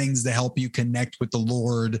lot of things to help you connect with the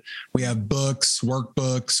Lord. We have books,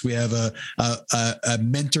 workbooks. We have a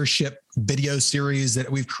mentorship video series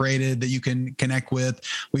that we've created that you can connect with.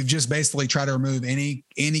 We've just basically tried to remove any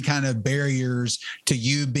kind of barriers to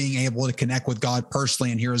you being able to connect with God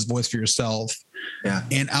personally and hear his voice for yourself. Yeah.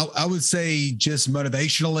 And I would say, just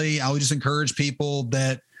motivationally, I would just encourage people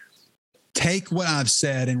that take what I've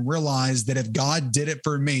said and realize that if God did it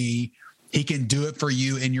for me, he can do it for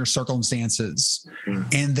you in your circumstances,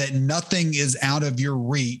 and that nothing is out of your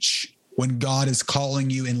reach when God is calling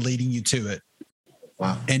you and leading you to it.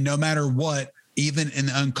 Wow. And no matter what, even in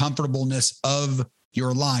the uncomfortableness of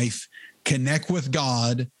your life, connect with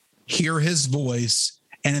God, hear his voice,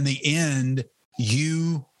 and in the end,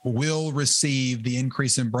 you will receive the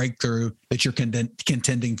increase in breakthrough that you're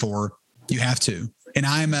contending for. You have to. And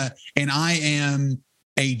I am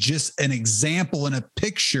just an example and a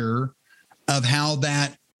picture of how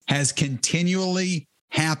that has continually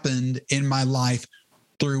happened in my life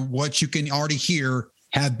through what you can already hear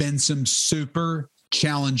have been some super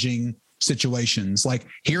challenging situations. Like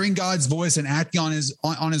hearing God's voice and acting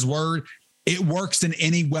on his word, it works in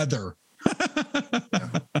any weather.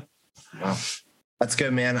 Wow. That's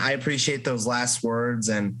good, man. I appreciate those last words.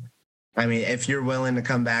 And I mean, if you're willing to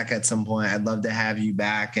come back at some point, I'd love to have you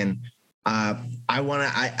back. And I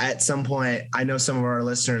at some point, I know some of our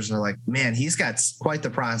listeners are like, man, he's got quite the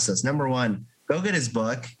process. Number one, go get his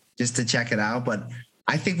book just to check it out. But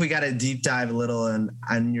I think we got to deep dive a little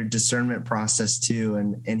on your discernment process too,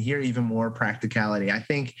 and hear even more practicality. I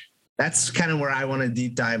think that's kind of where I want to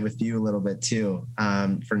deep dive with you a little bit too,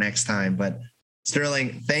 for next time. But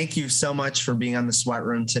Sterling, thank you so much for being on the Sweat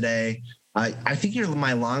Room today. I think you're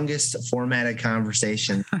my longest formatted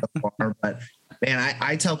conversation so far, but man,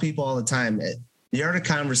 I tell people all the time, the art of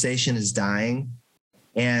conversation is dying.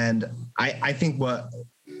 And I think what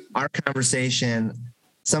our conversation,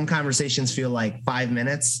 some conversations feel like 5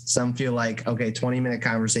 minutes. Some feel like, okay, 20-minute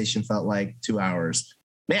conversation felt like 2 hours.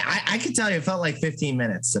 Man, I can tell you it felt like 15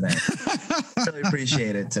 minutes today. Really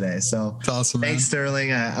appreciate it today. So it's awesome, thanks, man.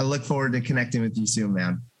 Sterling. I look forward to connecting with you soon,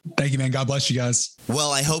 man. Thank you, man. God bless you guys.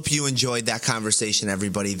 Well, I hope you enjoyed that conversation,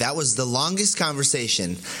 everybody. That was the longest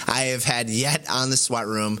conversation I have had yet on the Sweat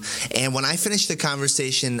Room. And when I finished the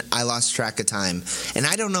conversation, I lost track of time. And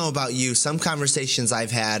I don't know about you. Some conversations I've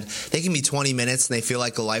had, they can be 20 minutes and they feel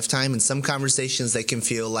like a lifetime. And some conversations, they can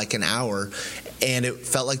feel like an hour and it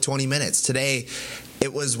felt like 20 minutes. Today,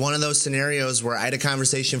 it was one of those scenarios where I had a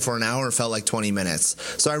conversation for an hour, it felt like 20 minutes.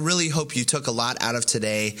 So I really hope you took a lot out of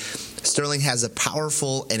today. Sterling has a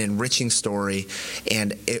powerful and enriching story,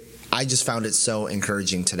 and I just found it so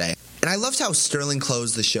encouraging today. And I loved how Sterling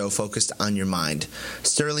closed the show focused on your mind.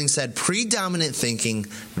 Sterling said, predominant thinking,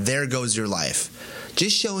 there goes your life.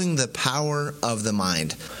 Just showing the power of the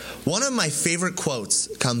mind. One of my favorite quotes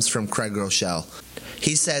comes from Craig Groeschel.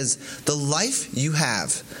 He says, the life you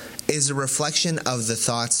have is a reflection of the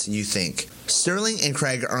thoughts you think. Sterling and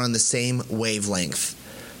Craig are on the same wavelength.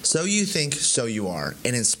 So you think, so you are.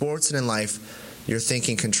 And in sports and in life, your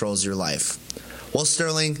thinking controls your life. Well,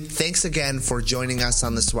 Sterling, thanks again for joining us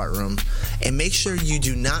on the Sweat Room. And make sure you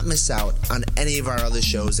do not miss out on any of our other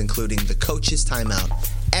shows, including the Coach's Timeout,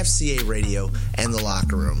 FCA Radio, and the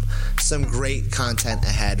Locker Room. Some great content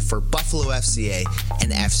ahead for Buffalo FCA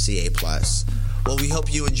and FCA Plus. Well, we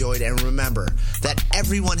hope you enjoyed, and remember that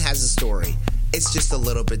everyone has a story. It's just a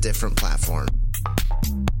little bit different platform.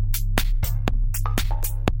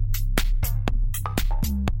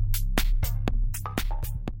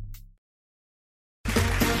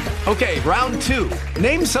 Okay, round two.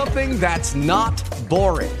 Name something that's not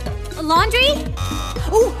boring. A laundry?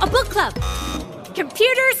 Ooh, a book club.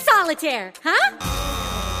 Computer solitaire, huh?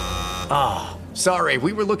 Ah, sorry,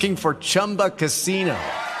 we were looking for Chumba Casino.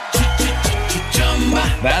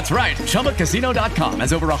 That's right. ChumbaCasino.com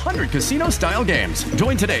has over 100 casino-style games.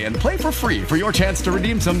 Join today and play for free for your chance to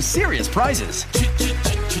redeem some serious prizes.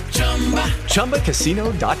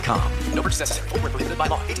 ChumbaCasino.com. No purchase necessary. Void where prohibited by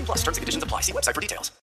law. 18+ terms and conditions apply. See website for details.